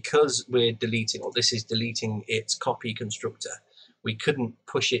 Basically, because we're deleting, or this is deleting its copy constructor, we couldn't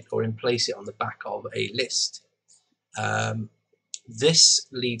push it or emplace it on the back of a list. This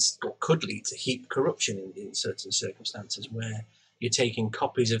leads, or could lead, to heap corruption in certain circumstances where you're taking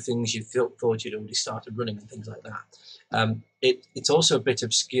copies of things you thought you'd already started running and things like that. It's also a bit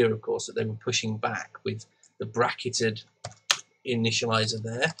obscure, of course, that they were pushing back with the bracketed initializer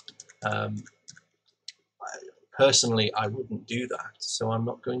there. Personally, I wouldn't do that, so I'm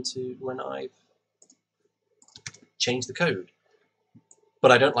not going to when I change the code.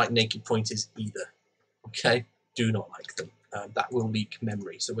 But I don't like naked pointers either. Okay, do not like them. That will leak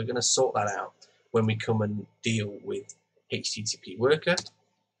memory, so we're going to sort that out when we come and deal with HTTP worker.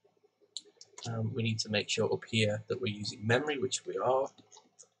 We need to make sure up here that we're using memory, which we are.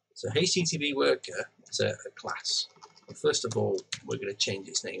 So HTTP worker is a class. Well, first of all, we're going to change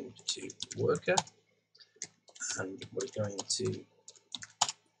its name to worker, and we're going to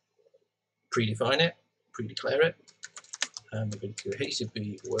predefine it, predeclare it, and we're going to do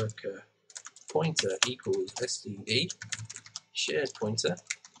HTTP worker pointer equals std shared pointer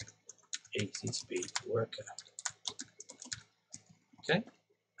HTTP worker. Okay,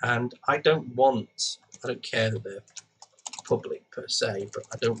 and I don't care that they're public per se, but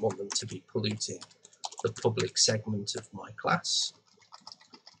I don't want them to be polluting the public segment of my class.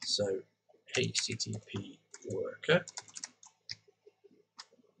 So HTTP worker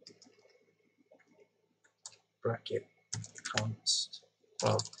bracket const.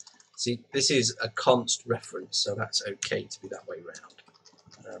 Well, see, this is a const reference, so that's okay to be that way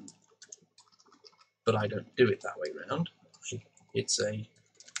around. But I don't do it that way around. It's a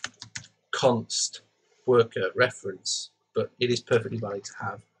const worker reference, but it is perfectly valid to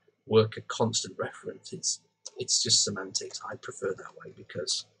have worker constant reference. It's just semantics. I prefer that way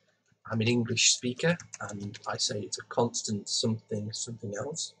because I'm an English speaker and I say it's a constant something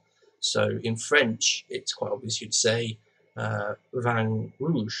else. So in French, it's quite obvious you'd say vin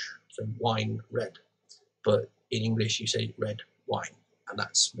rouge, so wine red. But in English, you say red wine. And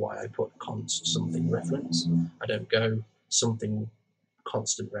that's why I put const something reference. I don't go something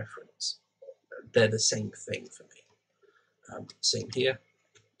constant reference. They're the same thing for me. Same here.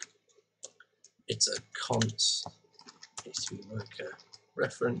 It's a const HTTP worker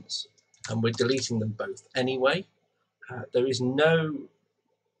reference, and we're deleting them both anyway. There is no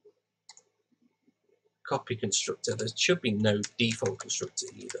copy constructor. There should be no default constructor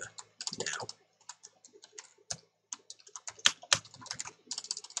either now.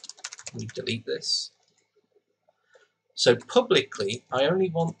 We delete this. So publicly, I only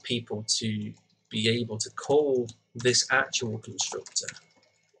want people to be able to call this actual constructor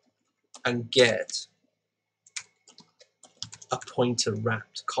and get a pointer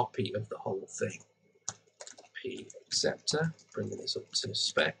wrapped copy of the whole thing. P acceptor, bringing this up to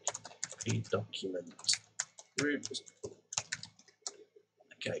spec, P document root.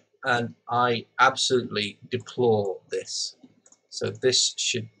 Okay, and I absolutely deplore this. So this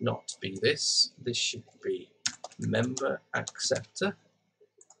should not be this. This should be member acceptor.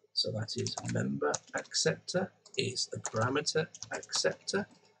 So that is member acceptor is the parameter acceptor.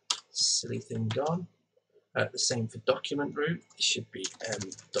 Silly thing gone. The same for document root. It should be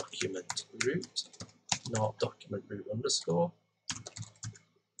document root, not document root underscore.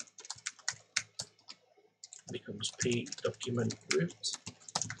 Becomes P document root.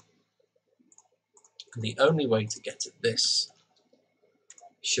 And the only way to get at this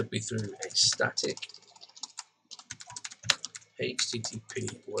should be through a static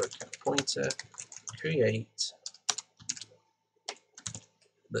HTTP worker pointer create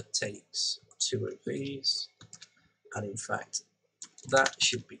that takes 2 of these, and in fact that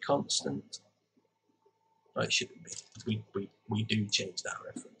should be constant. No, it shouldn't be. We do change that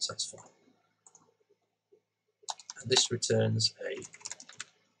reference, that's fine. And this returns a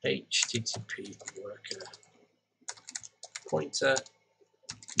HTTP worker pointer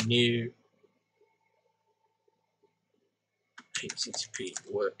new HTTP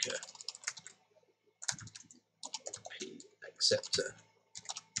worker p acceptor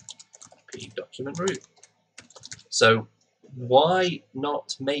p document root. So why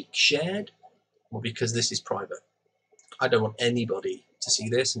not make shared? Well, because this is private. I don't want anybody to see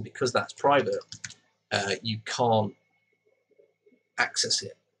this, and because that's private, you can't access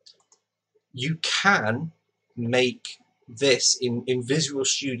it. You can make this in Visual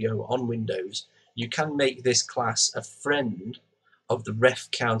Studio on Windows. You can make this class a friend of the ref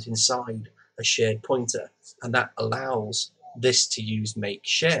count inside a shared pointer, and that allows this to use make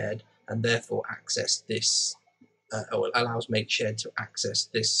shared, and therefore access this, or allows make shared to access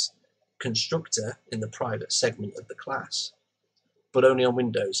this constructor in the private segment of the class, but only on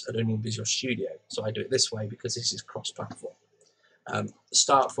Windows and only in Visual Studio. So I do it this way because this is cross-platform. The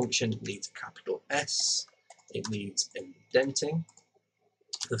start function needs a capital S. It needs indenting.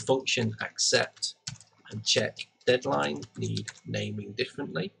 The function accept and check deadline need naming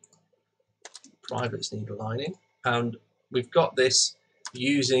differently. Privates need aligning. And we've got this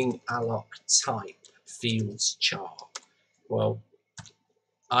using alloc type fields char. Well,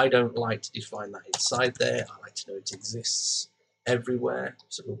 I don't like to define that inside there. I like to know it exists everywhere,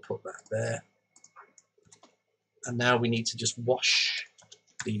 so we'll put that there. And now we need to just wash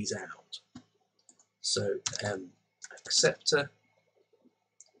these out. So acceptor.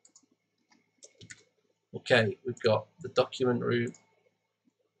 Okay, we've got the document root.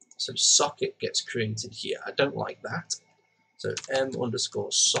 So socket gets created here. I don't like that. So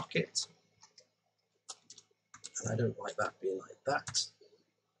m_socket. And I don't like that being like that.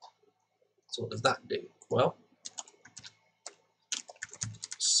 So what does that do? Well,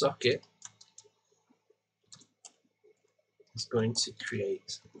 socket is going to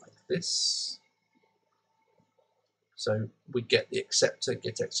create like this. So we get the acceptor,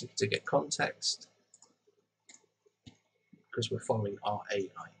 get executor, get context, because we're following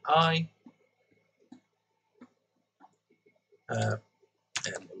RAII.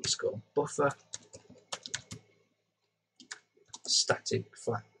 m_buffer, static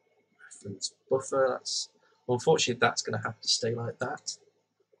flat reference buffer. That's unfortunately that's going to have to stay like that.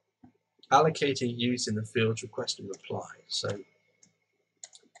 Allocator used in the fields request and reply. So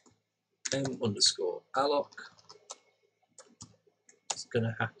m_alloc is going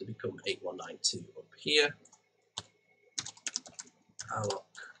to have to become 8192 up here. Alloc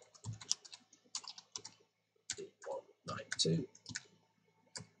 8192.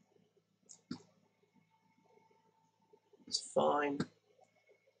 It's fine.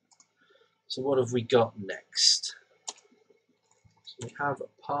 So what have we got next? So we have a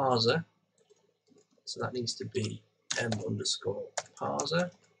parser. So that needs to be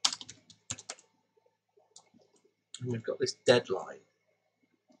m_parser. And we've got this deadline.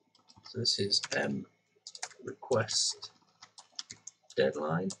 So this is m_request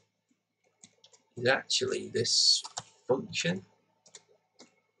deadline. Is actually this function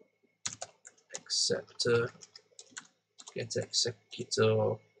acceptor get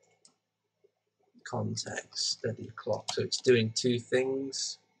executor context steady clock. So it's doing two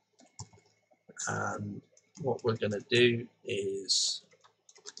things, and what we're going to do is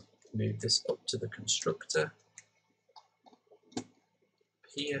move this up to the constructor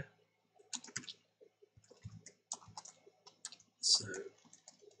here. So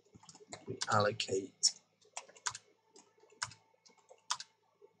we allocate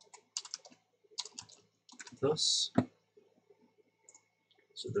thus.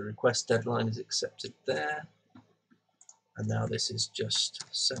 So the request deadline is accepted there, and now this is just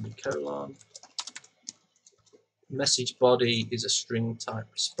semicolon. Message body is a string type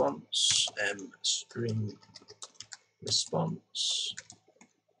response, string response,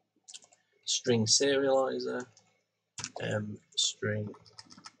 string serializer, string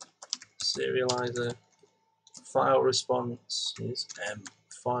serializer. File response is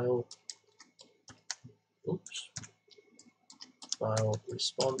file. Oops. File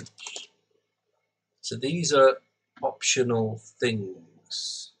response. So these are optional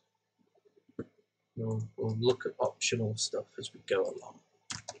things. We'll look at optional stuff as we go along.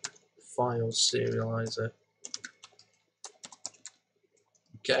 File serializer.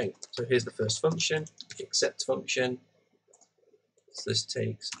 Okay, so here's the first function, the accept function. So this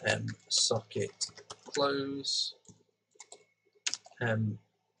takes socket close,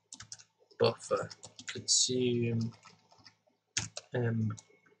 buffer consume,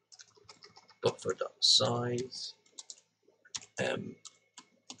 buffer.size,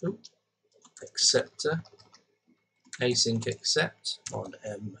 acceptor, async accept on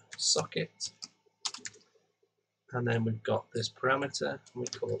socket, and then we've got this parameter, we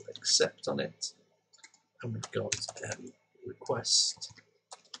call accept on it, and we've got request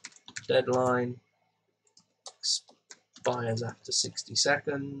deadline, expires after 60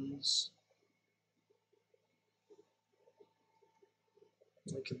 seconds.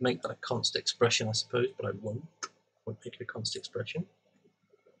 We could make that a const expression, I suppose, but I won't make it a const expression.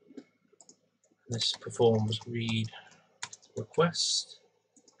 This performs read request,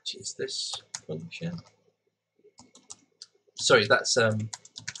 which is this function. Sorry, that's a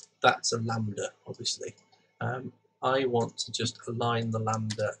lambda, obviously. I want to just align the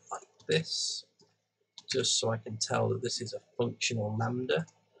lambda like this, just so I can tell that this is a functional lambda.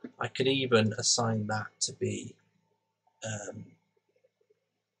 I could even assign that to be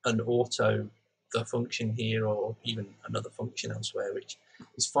an auto, the function here, or even another function elsewhere, which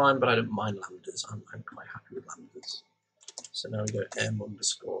is fine, but I don't mind lambdas. I'm quite happy with lambdas. So now we go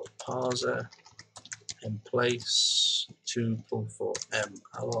m_parser, mplace, tuple for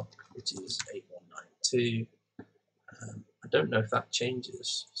malloc, which is 8192. I don't know if that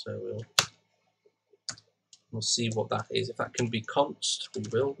changes, so we'll see what that is. If that can be const, we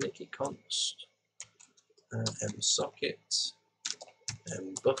will make it const. Msocket,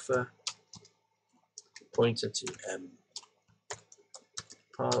 buffer, pointer to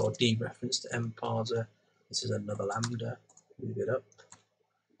or dereference to mparser. This is another lambda. Move it up.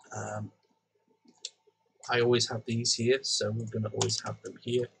 I always have these here, so we're going to always have them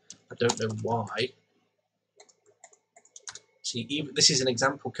here. I don't know why. See, even, this is an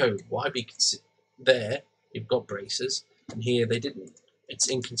example code. Why? Because there you've got braces, and here they didn't. It's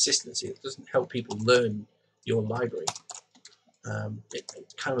inconsistency. It doesn't help people learn your library.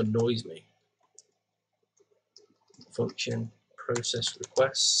 It kind of annoys me. Function process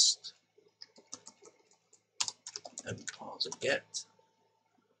request and parser get,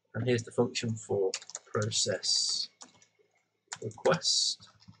 and here's the function for process request,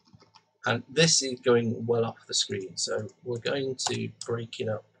 and this is going well off the screen, so we're going to break it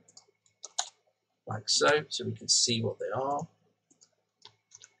up like so we can see what they are.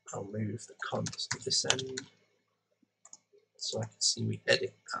 I'll move the const to this end so I can see we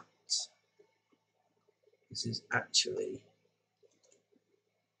edit that. This is actually,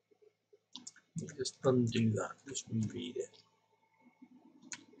 let me just undo that, just reread it.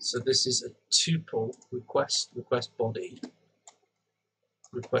 So this is a tuple request body,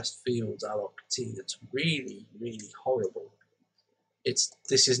 request fields alloc t. That's really, really horrible.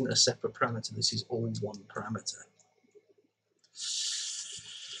 This isn't a separate parameter, this is all one parameter.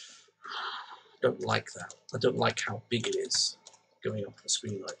 I don't like that. I don't like how big it is going off the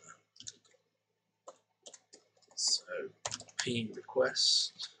screen like that. So p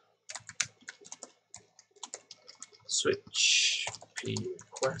request switch p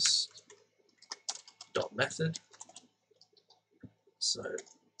request dot method. So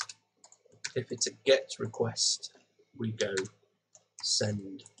if it's a get request, we go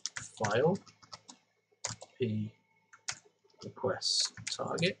send file p request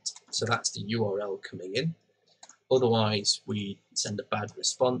target. So that's the URL coming in. Otherwise, we send a bad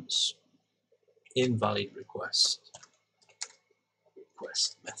response, invalid request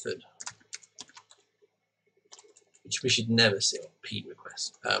method, which we should never see, or p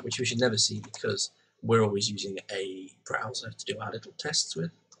request, which we should never see because we're always using a browser to do our little tests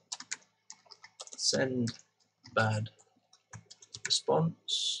with. Send bad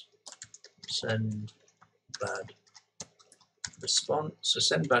response, send bad response. So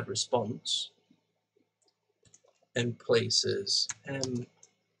send bad response and places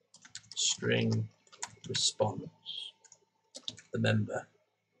string response, the member,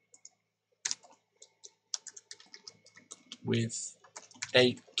 with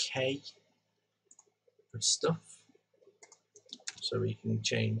 8k of stuff, so we can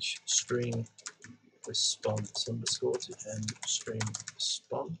change string response underscore to string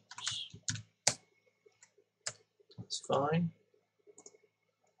response. That's fine.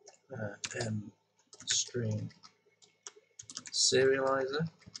 String serializer,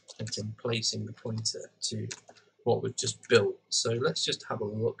 and then placing the pointer to what we've just built. So let's just have a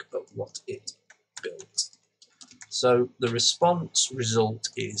look at what it built. So the response result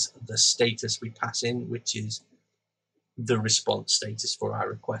is the status we pass in, which is the response status for our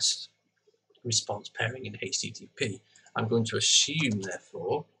request response pairing in HTTP. I'm going to assume,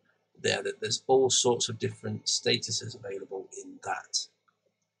 therefore, that there's all sorts of different statuses available in that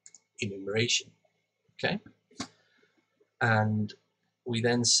enumeration. Okay, and we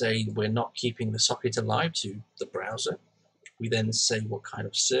then say we're not keeping the socket alive to the browser. We then say what kind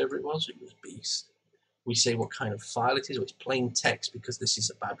of server it was beast. We say what kind of file it is, it's plain text because this is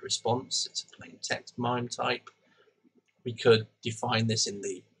a bad response, it's a plain text MIME type. We could define this in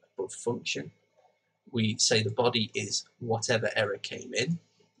the above function. We say the body is whatever error came in,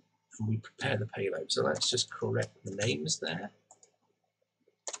 and we prepare the payload. So let's just correct the names there.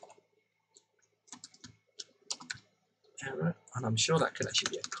 Error, and I'm sure that could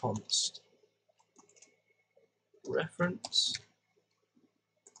actually be a const reference,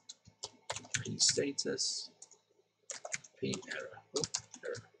 p status, p error. Oh,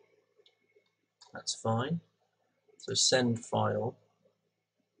 error. That's fine. So send file,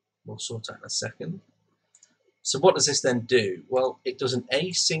 we'll sort out in a second. So what does this then do? Well, it does an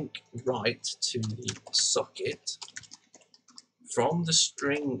async write to the socket from the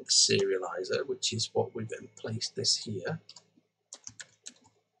string serializer, which is what we've then placed this here,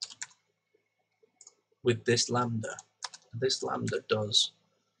 with this lambda. This lambda does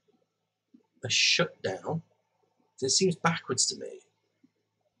a shutdown. This seems backwards to me.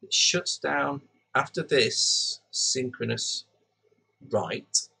 It shuts down after this synchronous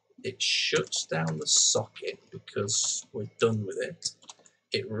write. It shuts down the socket because we're done with it.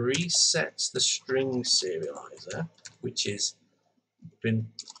 It resets the string serializer, which is been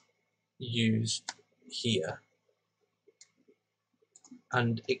used here,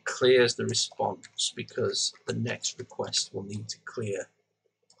 and it clears the response because the next request will need to clear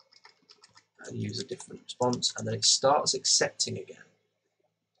and use a different response, and then it starts accepting again,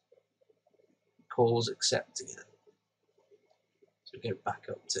 calls accept again. So we go back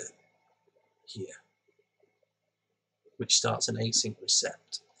up to here, which starts an async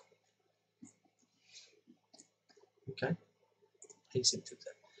recept. Okay, async to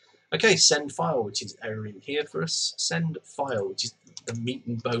accept. Okay, send file, which is error in here for us. Send file, which is the meat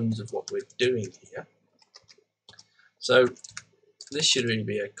and bones of what we're doing here. So this should really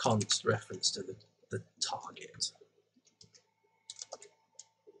be a const reference to the target.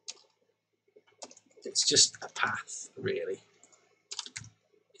 It's just a path, really.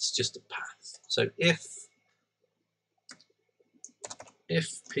 It's just a path. So if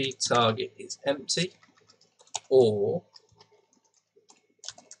p target is empty, or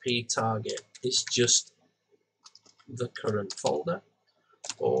p target is just the current folder,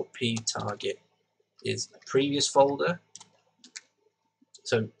 or p target is a previous folder.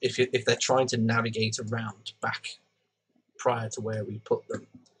 So if they're trying to navigate around back prior to where we put them,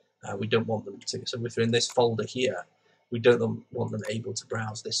 we don't want them to. So if they're in this folder here, we don't want them able to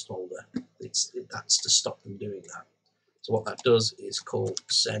browse this folder. That's to stop them doing that. So what that does is call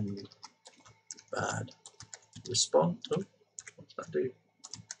send bad response. Oh, what does that do?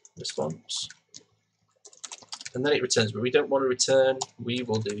 Response. And then it returns, but we don't want to return. We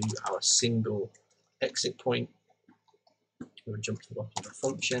will do our single exit point. We'll jump to the bottom of the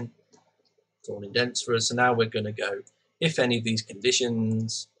function. It's all indents for us. So now we're going to go, if any of these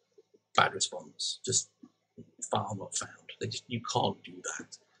conditions, bad response, just file not found. You can't do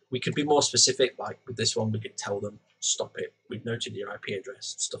that. We could be more specific, like with this one, we could tell them, stop it. We've noted your IP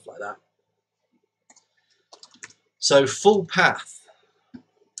address, stuff like that. So full path.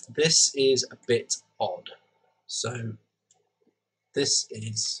 This is a bit odd. So this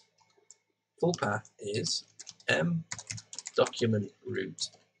is, full path is m document root,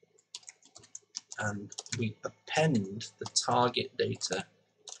 and we append the target data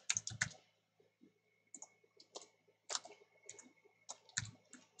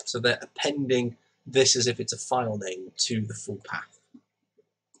so they're appending this as if it's a file name to the full path.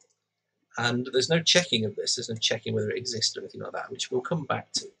 And there's no checking of this, there's no checking whether it exists or anything like that, which we'll come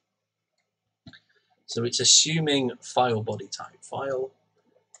back to. So it's assuming file body type. File,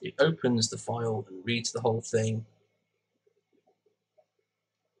 it opens the file and reads the whole thing.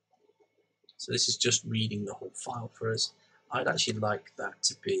 So this is just reading the whole file for us. I'd actually like that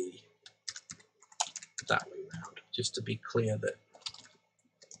to be that way around, just to be clear that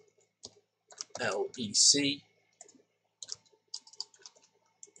LEC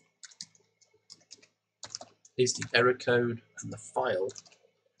is the error code and the file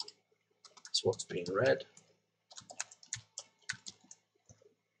is what's being read.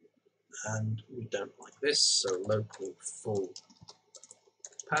 And we don't like this, so local full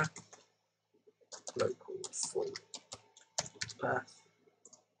path, local full path,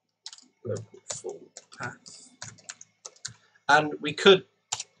 local full path. And we could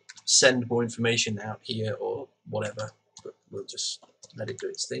send more information out here or whatever, we'll just let it do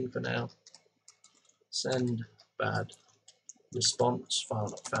its thing for now. Send bad response, file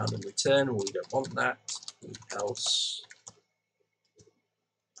not found, and return. Well, we don't want that. Else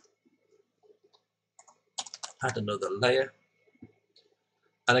add another layer.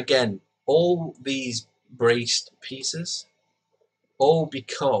 And again, all these braced pieces all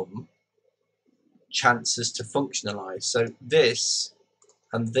become chances to functionalize. So this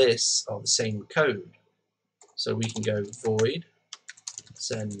and this are the same code. So we can go void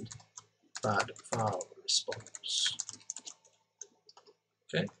send bad file response.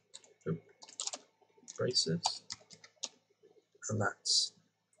 Okay, braces, and that's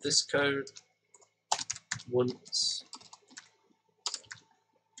this code once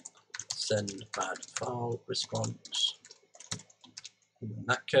send bad file response, and then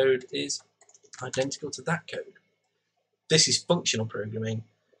that code is identical to that code. This is functional programming,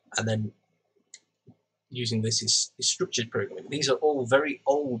 and then using this is structured programming. These are all very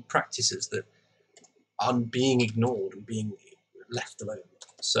old practices that are being ignored and being left alone.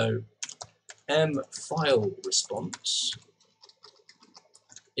 So file response,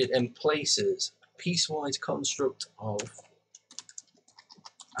 it emplaces a piecewise construct of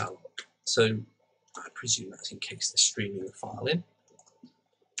alloc. So I presume that's in case they're streaming the file in.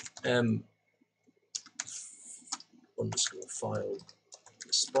 Underscore file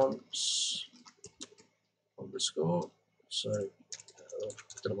response underscore. So I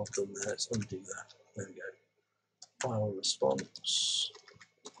don't know what I've done there. Let's undo that. There we go. File response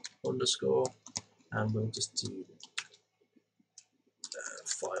underscore, and we'll just do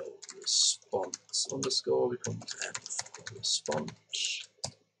file response underscore becomes file response.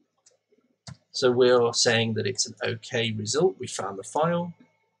 So we are saying that it's an OK result. We found the file.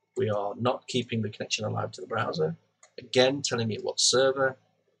 We are not keeping the connection alive to the browser. Again, telling it what server.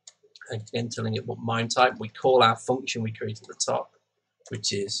 Again, telling it what MIME type. We call our function we created at the top,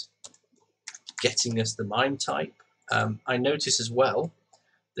 which is getting us the MIME type. I notice as well,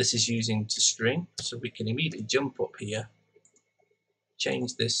 this is using toString, so we can immediately jump up here,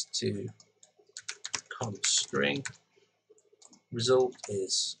 change this to const string. Result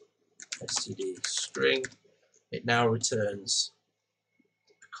is std string. It now returns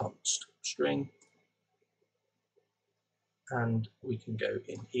a const string, and we can go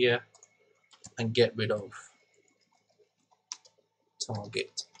in here and get rid of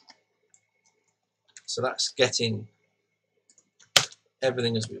target. So that's getting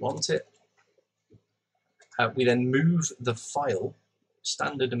everything as we want it. We then move the file,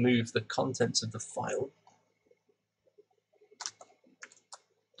 standard and move the contents of the file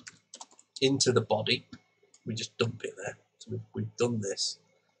into the body. We just dump it there. So we've done this,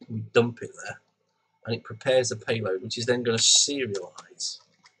 we dump it there, and it prepares a payload, which is then going to serialize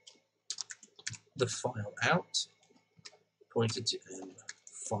the file out, pointed to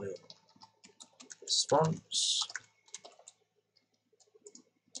file response,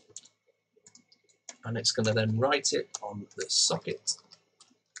 and it's going to then write it on the socket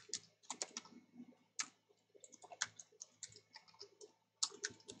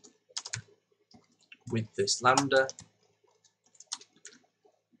with this lambda,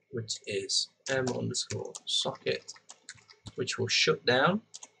 which is m_socket, which will shut down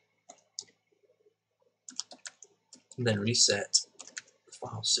and then reset the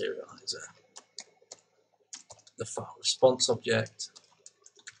file serializer, the file response object,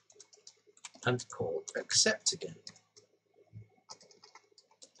 and call accept again.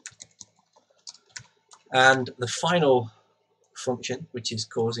 And the final function, which is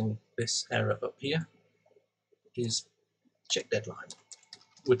causing this error up here, is check deadline,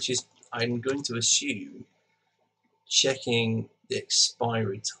 which is, I'm going to assume, checking the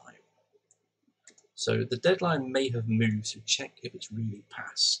expiry time. So the deadline may have moved to check if it's really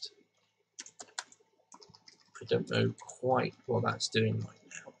passed. I don't know quite what that's doing right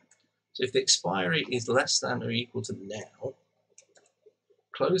now. So if the expiry is less than or equal to now,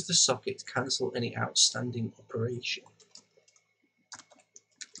 close the socket to cancel any outstanding operation.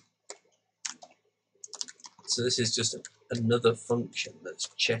 So this is just another function that's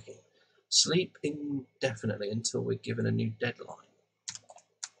checking. Sleep indefinitely until we're given a new deadline.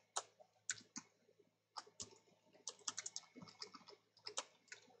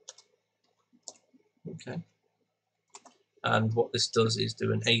 Okay. And what this does is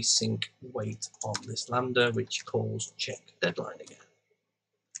do an async wait on this lambda, which calls check deadline again.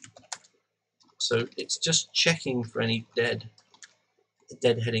 So it's just checking for any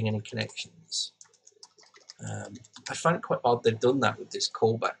deadheading any connections. I find it quite odd they've done that with this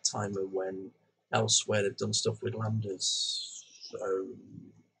callback timer when elsewhere they've done stuff with lambdas. So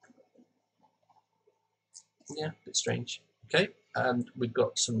yeah, a bit strange. Okay, and we've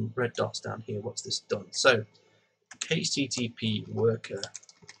got some red dots down here. What's this done? So HTTP worker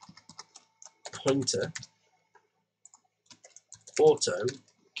pointer auto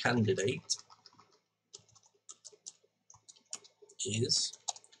candidate is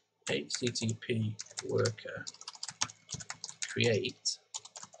HTTP worker create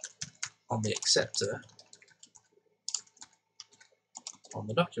on the acceptor on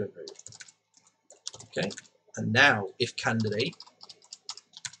the document root. Okay, and now if candidate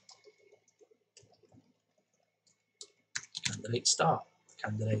start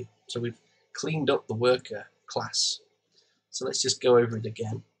candidate, so we've cleaned up the worker class. So let's just go over it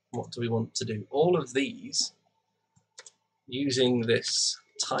again. What do we want to do? All of these using this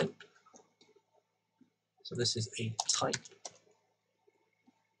type. So this is a type.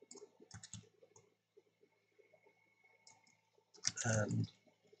 And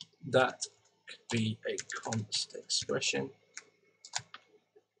that could be a const expression.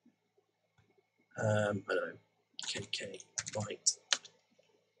 I don't know, KK byte.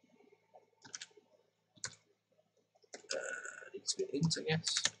 Needs to be int, I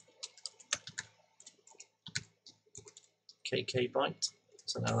guess. KK byte.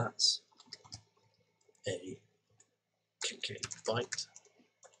 So now that's a KK byte.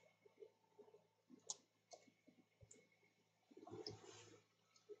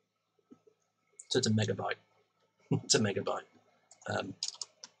 So it's a megabyte. It's a megabyte.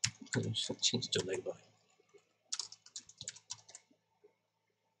 Change to a megabyte.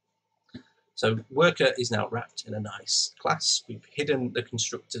 So worker is now wrapped in a nice class. We've hidden the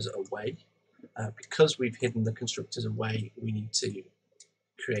constructors away. Because we've hidden the constructors away, we need to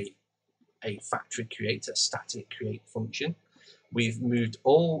create a factory create, a static create function. We've moved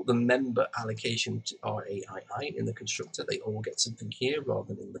all the member allocation to RAII in the constructor. They all get something here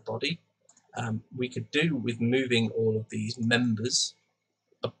rather than in the body. We could do with moving all of these members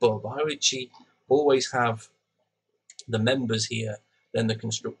above. I would actually always have the members here, then the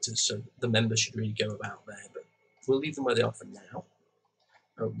constructors, so the members should really go about there, but we'll leave them where they are for now.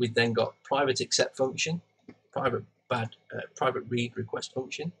 We've then got private accept function, private read request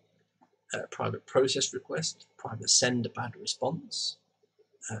function, private process request, private send bad response,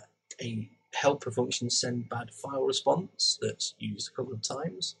 a helper function send bad file response that's used a couple of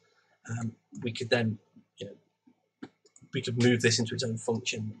times. We could then, we could move this into its own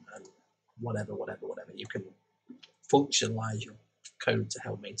function and whatever. You can functionalize your code to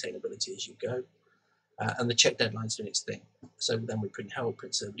help maintainability as you go. And the check deadline's doing its thing. So then we print help,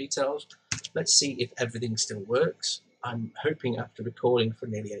 print server details. Let's see if everything still works. I'm hoping after recording for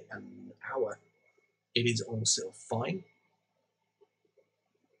nearly an hour, it is all still fine.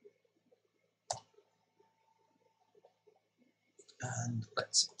 And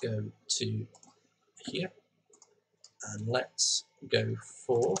let's go to here. And let's go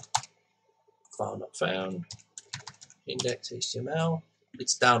for file not found, index.html.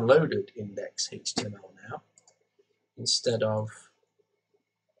 It's downloaded index.html now, instead of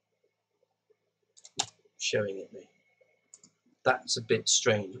showing it me. That's a bit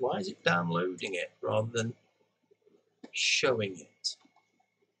strange. Why is it downloading it rather than showing it?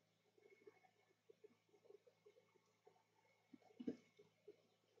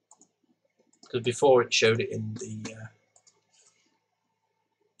 Because before it showed it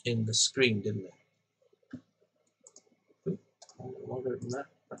in the screen, didn't it? That.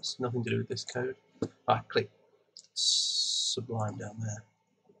 That's nothing to do with this code. I click Sublime down there.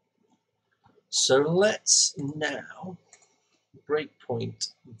 So let's now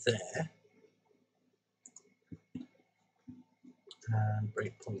breakpoint there and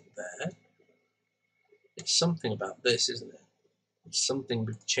breakpoint there. It's something about this, isn't it? It's something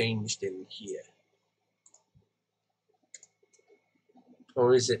we've changed in here.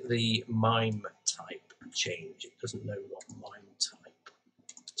 Or is it the MIME type change? It doesn't know what MIME type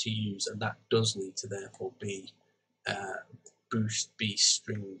to use, and that does need to therefore be boost beast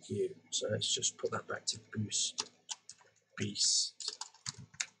string view. So let's just put that back to boost beast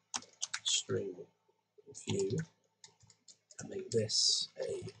string view and make this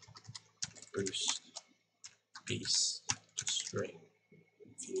a boost beast string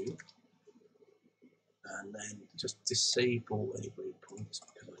view, and then just disable any breakpoints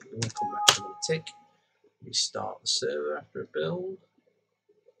because I will come back to them in a tick. Restart the server after a build.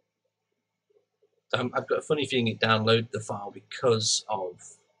 I've got a funny feeling it downloaded the file because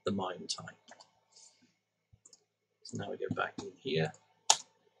of the MIME type. So now we go back in here,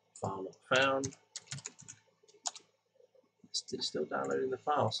 file not found. It's still downloading the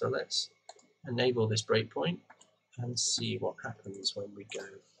file, so let's enable this breakpoint and see what happens when we go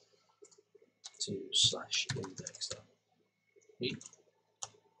to /index. I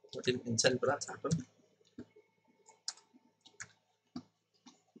didn't intend for that to happen.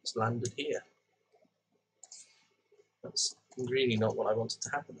 It's landed here. That's really not what I wanted to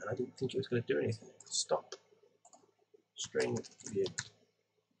happen, and I didn't think it was going to do anything. Stop. String view.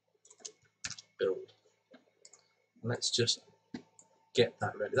 Build. And let's just get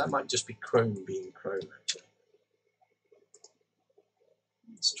that ready. That might just be Chrome being Chrome, actually.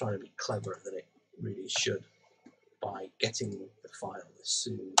 It's trying to be cleverer than it really should by getting the file as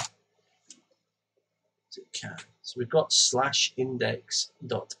soon as it can. So we've got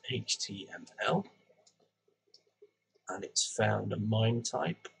 /index.html, and it's found a MIME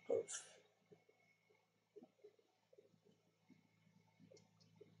type of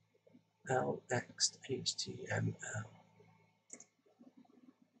LXHTML.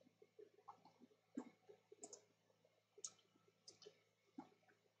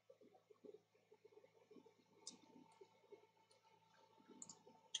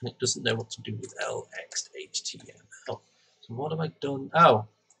 And it doesn't know what to do with LXHTML. So what have I done? Oh,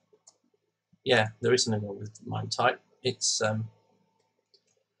 yeah, there is something wrong with MIME type. It's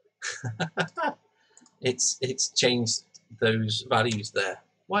it's changed those values there.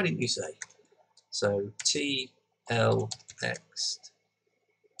 Why didn't you say? So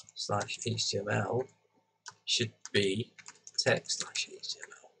TLX/HTML should be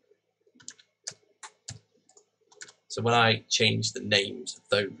text/HTML. So when I changed the names of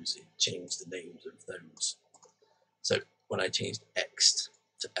those, it changed the names of those. So when I changed X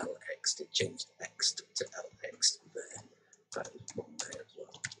to LX, it changed X to LX there. That is one there as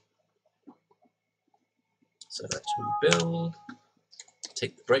well. So let's rebuild.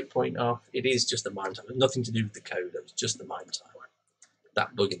 Take the breakpoint off. It is just the MIME type. It has nothing to do with the code. It was just the MIME type.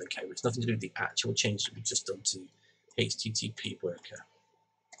 That bug in the code. It's nothing to do with the actual change that we've just done to HTTP worker.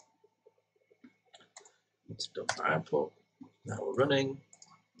 It's done for output. Now we're running.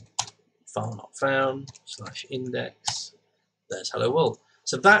 File not found. /index. There's hello world.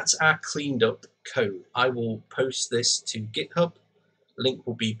 So that's our cleaned up code. I will post this to GitHub. Link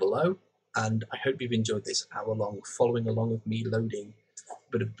will be below. And I hope you've enjoyed this hour long following along with me loading a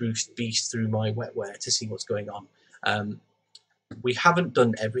bit of Boost Beast through my wetware to see what's going on. We haven't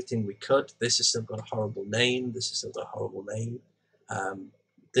done everything we could. This has still got a horrible name. This has still got a horrible name.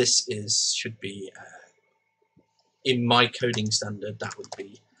 This should be, in my coding standard, that would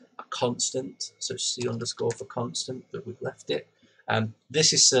be a constant. So C underscore for constant, but we've left it.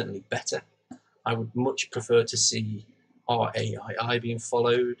 This is certainly better. I would much prefer to see RAII being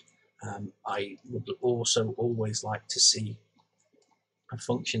followed. I would also always like to see a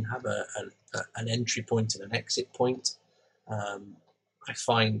function have an entry point and an exit point. I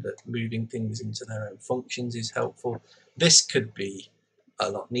find that moving things into their own functions is helpful. This could be a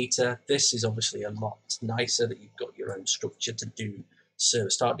lot neater. This is obviously a lot nicer that you've got your own structure to do server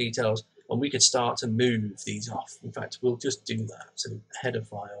start details, and we could start to move these off. In fact, we'll just do that. So header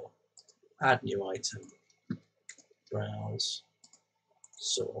file, add new item, browse,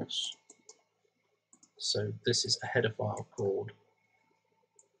 source. So this is a header file called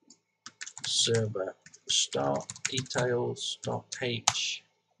server start details.h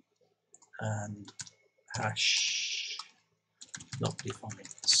and hash not defined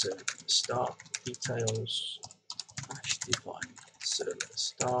server start details hash defined server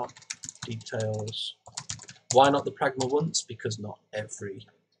start details. Why not the pragma once? Because not every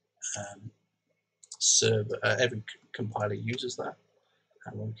every compiler uses that.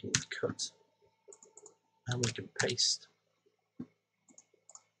 And we can cut and we can paste.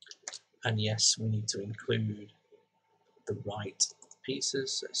 And yes, we need to include the right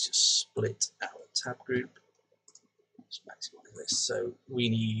pieces. Let's just split our tab group. Let's maximize this. So we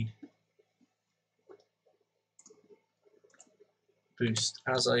need boost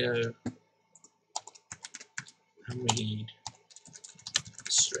asio, and we need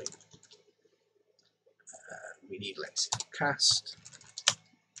string. We need lexical cast.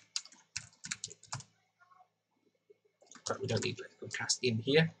 But we don't need lexical cast in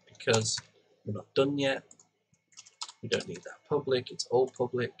here because we're not done yet. We don't need that public, it's all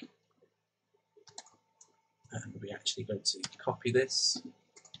public. And we're actually going to copy this.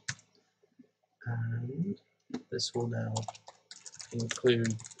 And this will now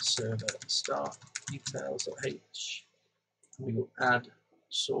include server start details.h. We will add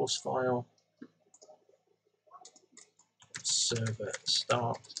source file, server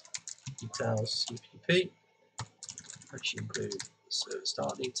start details CPP. Actually include server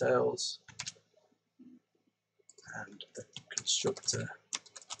start details, and the constructor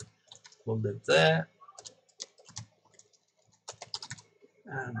will live there.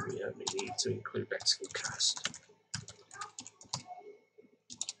 And we only need to include lexical cast.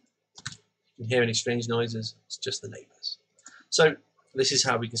 can hear any strange noises, it's just the neighbors. So this is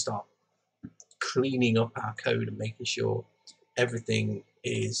how we can start cleaning up our code and making sure everything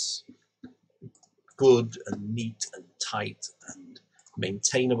is good and neat and tight and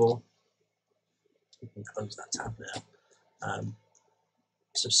maintainable. We can close that tab now.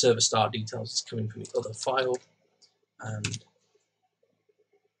 So server start details is coming from the other file, and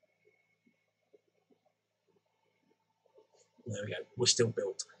there we go, we're still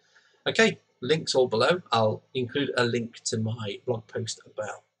built. Okay, links all below. I'll include a link to my blog post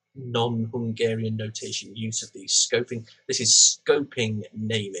about non-Hungarian notation use of these scoping. This is scoping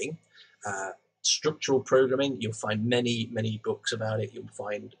naming. Structural programming, you'll find many books about it. You'll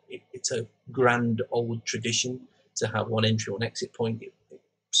find it's a grand old tradition to have one entry, one exit point.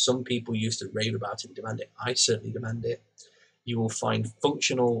 Some people used to rave about it and demand it. I certainly demand it. You will find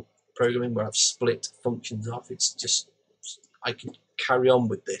functional programming where I've split functions off. It's just, I can carry on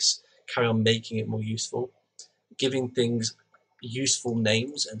with this, carry on making it more useful, giving things useful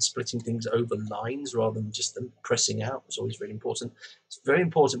names and splitting things over lines rather than just them pressing out is always really important. It's very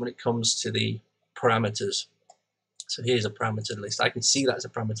important when it comes to the parameters. So here's a parameter list. I can see that as a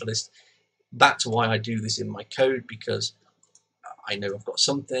parameter list. That's why I do this in my code, because I know I've got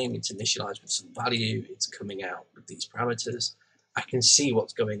something, it's initialized with some value, it's coming out with these parameters. I can see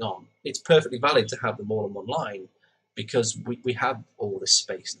what's going on. It's perfectly valid to have them all in one line because we have all this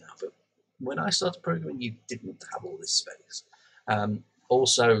space now. But when I started programming, you didn't have all this space.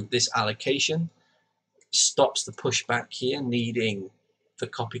 Also, this allocation stops the pushback here needing the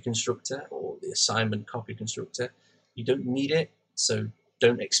copy constructor or the assignment copy constructor. You don't need it, so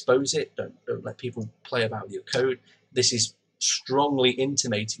don't expose it. Don't let people play about with your code. This is strongly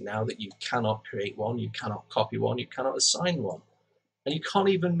intimating now that you cannot create one, you cannot copy one, you cannot assign one, and you can't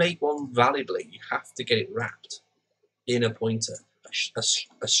even make one validly. You have to get it wrapped in a pointer,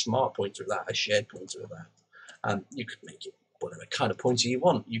 a smart pointer of that, a shared pointer of that. You could make it whatever kind of pointer you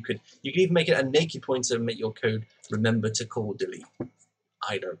want. You could even make it a naked pointer and make your code remember to call delete.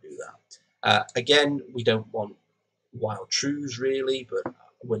 I don't do that. Again, we don't want wild trues really, but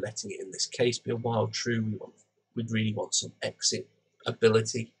we're letting it in this case be a wild true. We'd really want some exit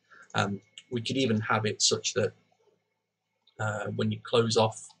ability. We could even have it such that when you close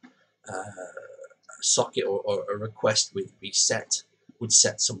off a socket or a request with reset, would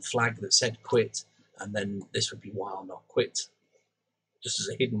set some flag that said quit, and then this would be while not quit, just as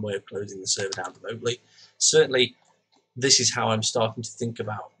a hidden way of closing the server down remotely. Certainly, this is how I'm starting to think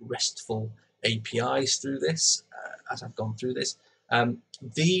about RESTful APIs through this, as I've gone through this.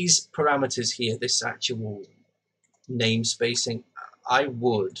 These parameters here, this actual namespacing, I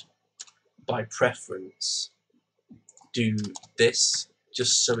would, by preference, do this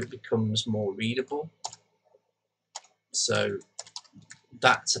just so it becomes more readable. So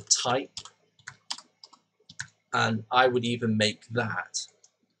that's a type, and I would even make that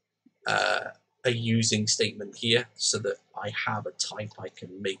a using statement here so that I have a type I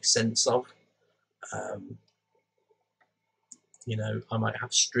can make sense of. You know, I might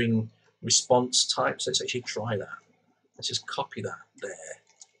have string response type, so let's actually try that. Let's just copy that there.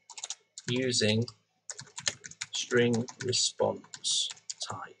 Using string response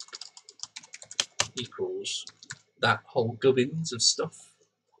type equals that whole gubbins of stuff,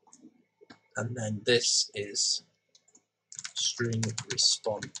 and then this is string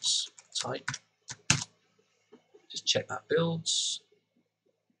response type. Just check that builds.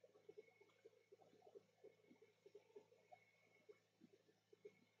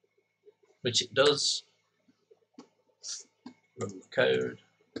 Which it does. Run the code.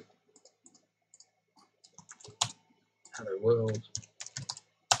 Hello world.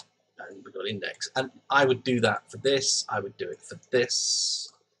 And we've got index. And I would do that for this. I would do it for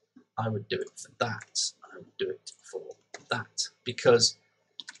this. I would do it for that. I would do it for that. Because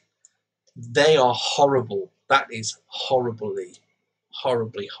they are horrible. That is horribly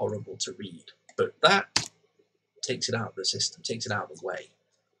horrible to read. But that takes it out of the system, takes it out of the way.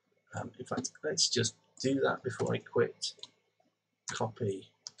 In fact, let's just do that before I quit. Copy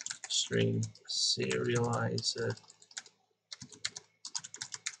string serializer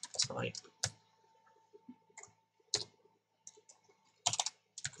type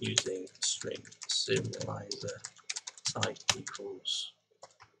using string serializer type equals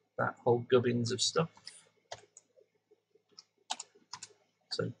that whole gubbins of stuff.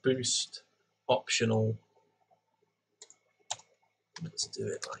 So boost optional. Let's do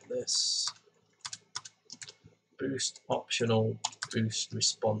it like this. Boost optional, boost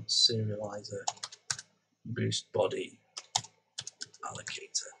response serializer, boost body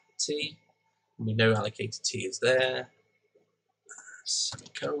allocator T. And we know allocator T is there.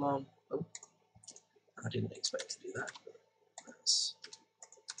 Semicolon. Oh, I didn't expect to do that.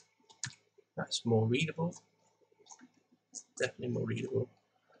 That's more readable. Definitely more readable.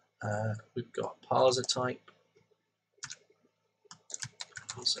 We've got parser type.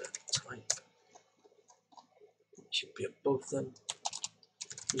 Parser type should be above them.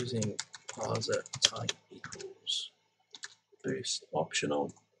 Using parser type equals boost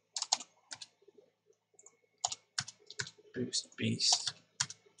optional, boost beast,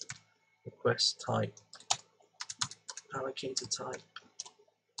 request type, allocator type,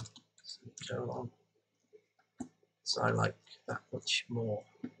 so on. So I like that much more.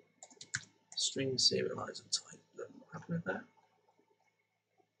 String serializer type. What happened with that?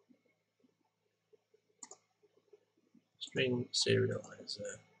 String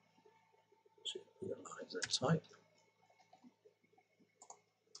serializer type.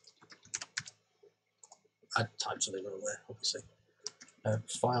 I typed something wrong there, obviously.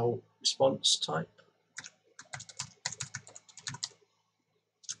 File response type.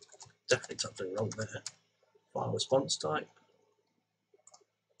 Definitely typed something wrong there. File response type.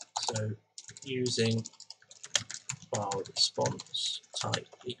 So using file response type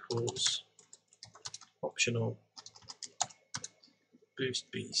equals optional boost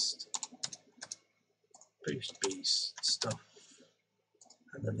beast stuff,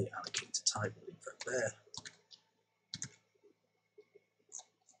 and then the allocator type, we'll leave that there.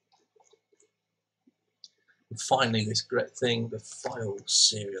 And finally, this great thing, the file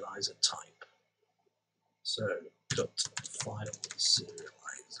serializer type. So dot file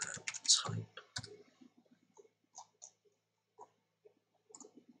serializer type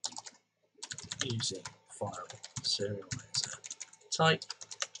using file serializer type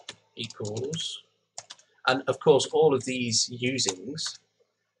equals, and of course all of these usings,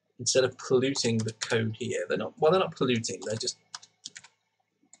 instead of polluting the code here, they're not polluting, they're just,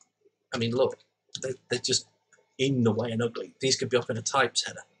 I mean, look, they're just in the way and ugly. These could be up in a types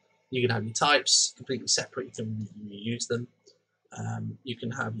header. You can have your types completely separate, you can reuse them. You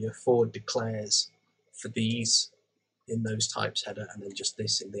can have your forward declares for these in those types header, and then just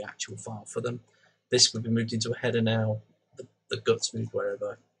this in the actual file for them. This would be moved into a header now, the guts moved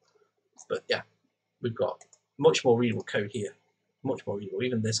wherever. But yeah, we've got much more readable code here, much more readable.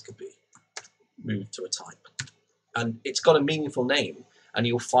 Even this could be moved to a type. And it's got a meaningful name, and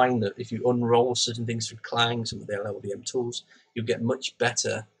you'll find that if you unroll certain things through Clang, some of their LLVM tools, you'll get much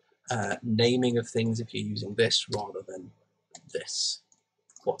better naming of things if you're using this rather than this.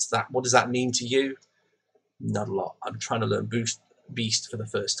 What's that? What does that mean to you? Not a lot. I'm trying to learn Beast for the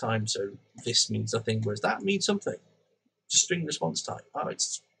first time, so this means nothing, whereas that means something. It's a string response type. Oh,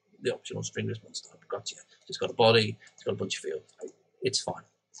 it's the optional string response type. Gotcha. It's got a body, it's got a bunch of fields. It's fine.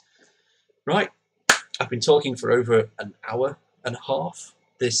 Right. I've been talking for over an hour and a half.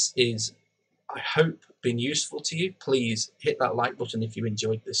 This is, I hope, been useful to you. Please hit that like button if you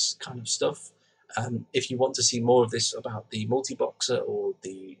enjoyed this kind of stuff. If you want to see more of this about the multi-boxer or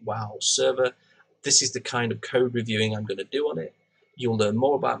the WoW server, this is the kind of code reviewing I'm going to do on it. You'll learn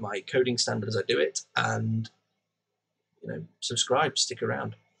more about my coding standard as I do it, and subscribe, stick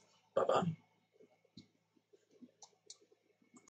around. Bye-bye.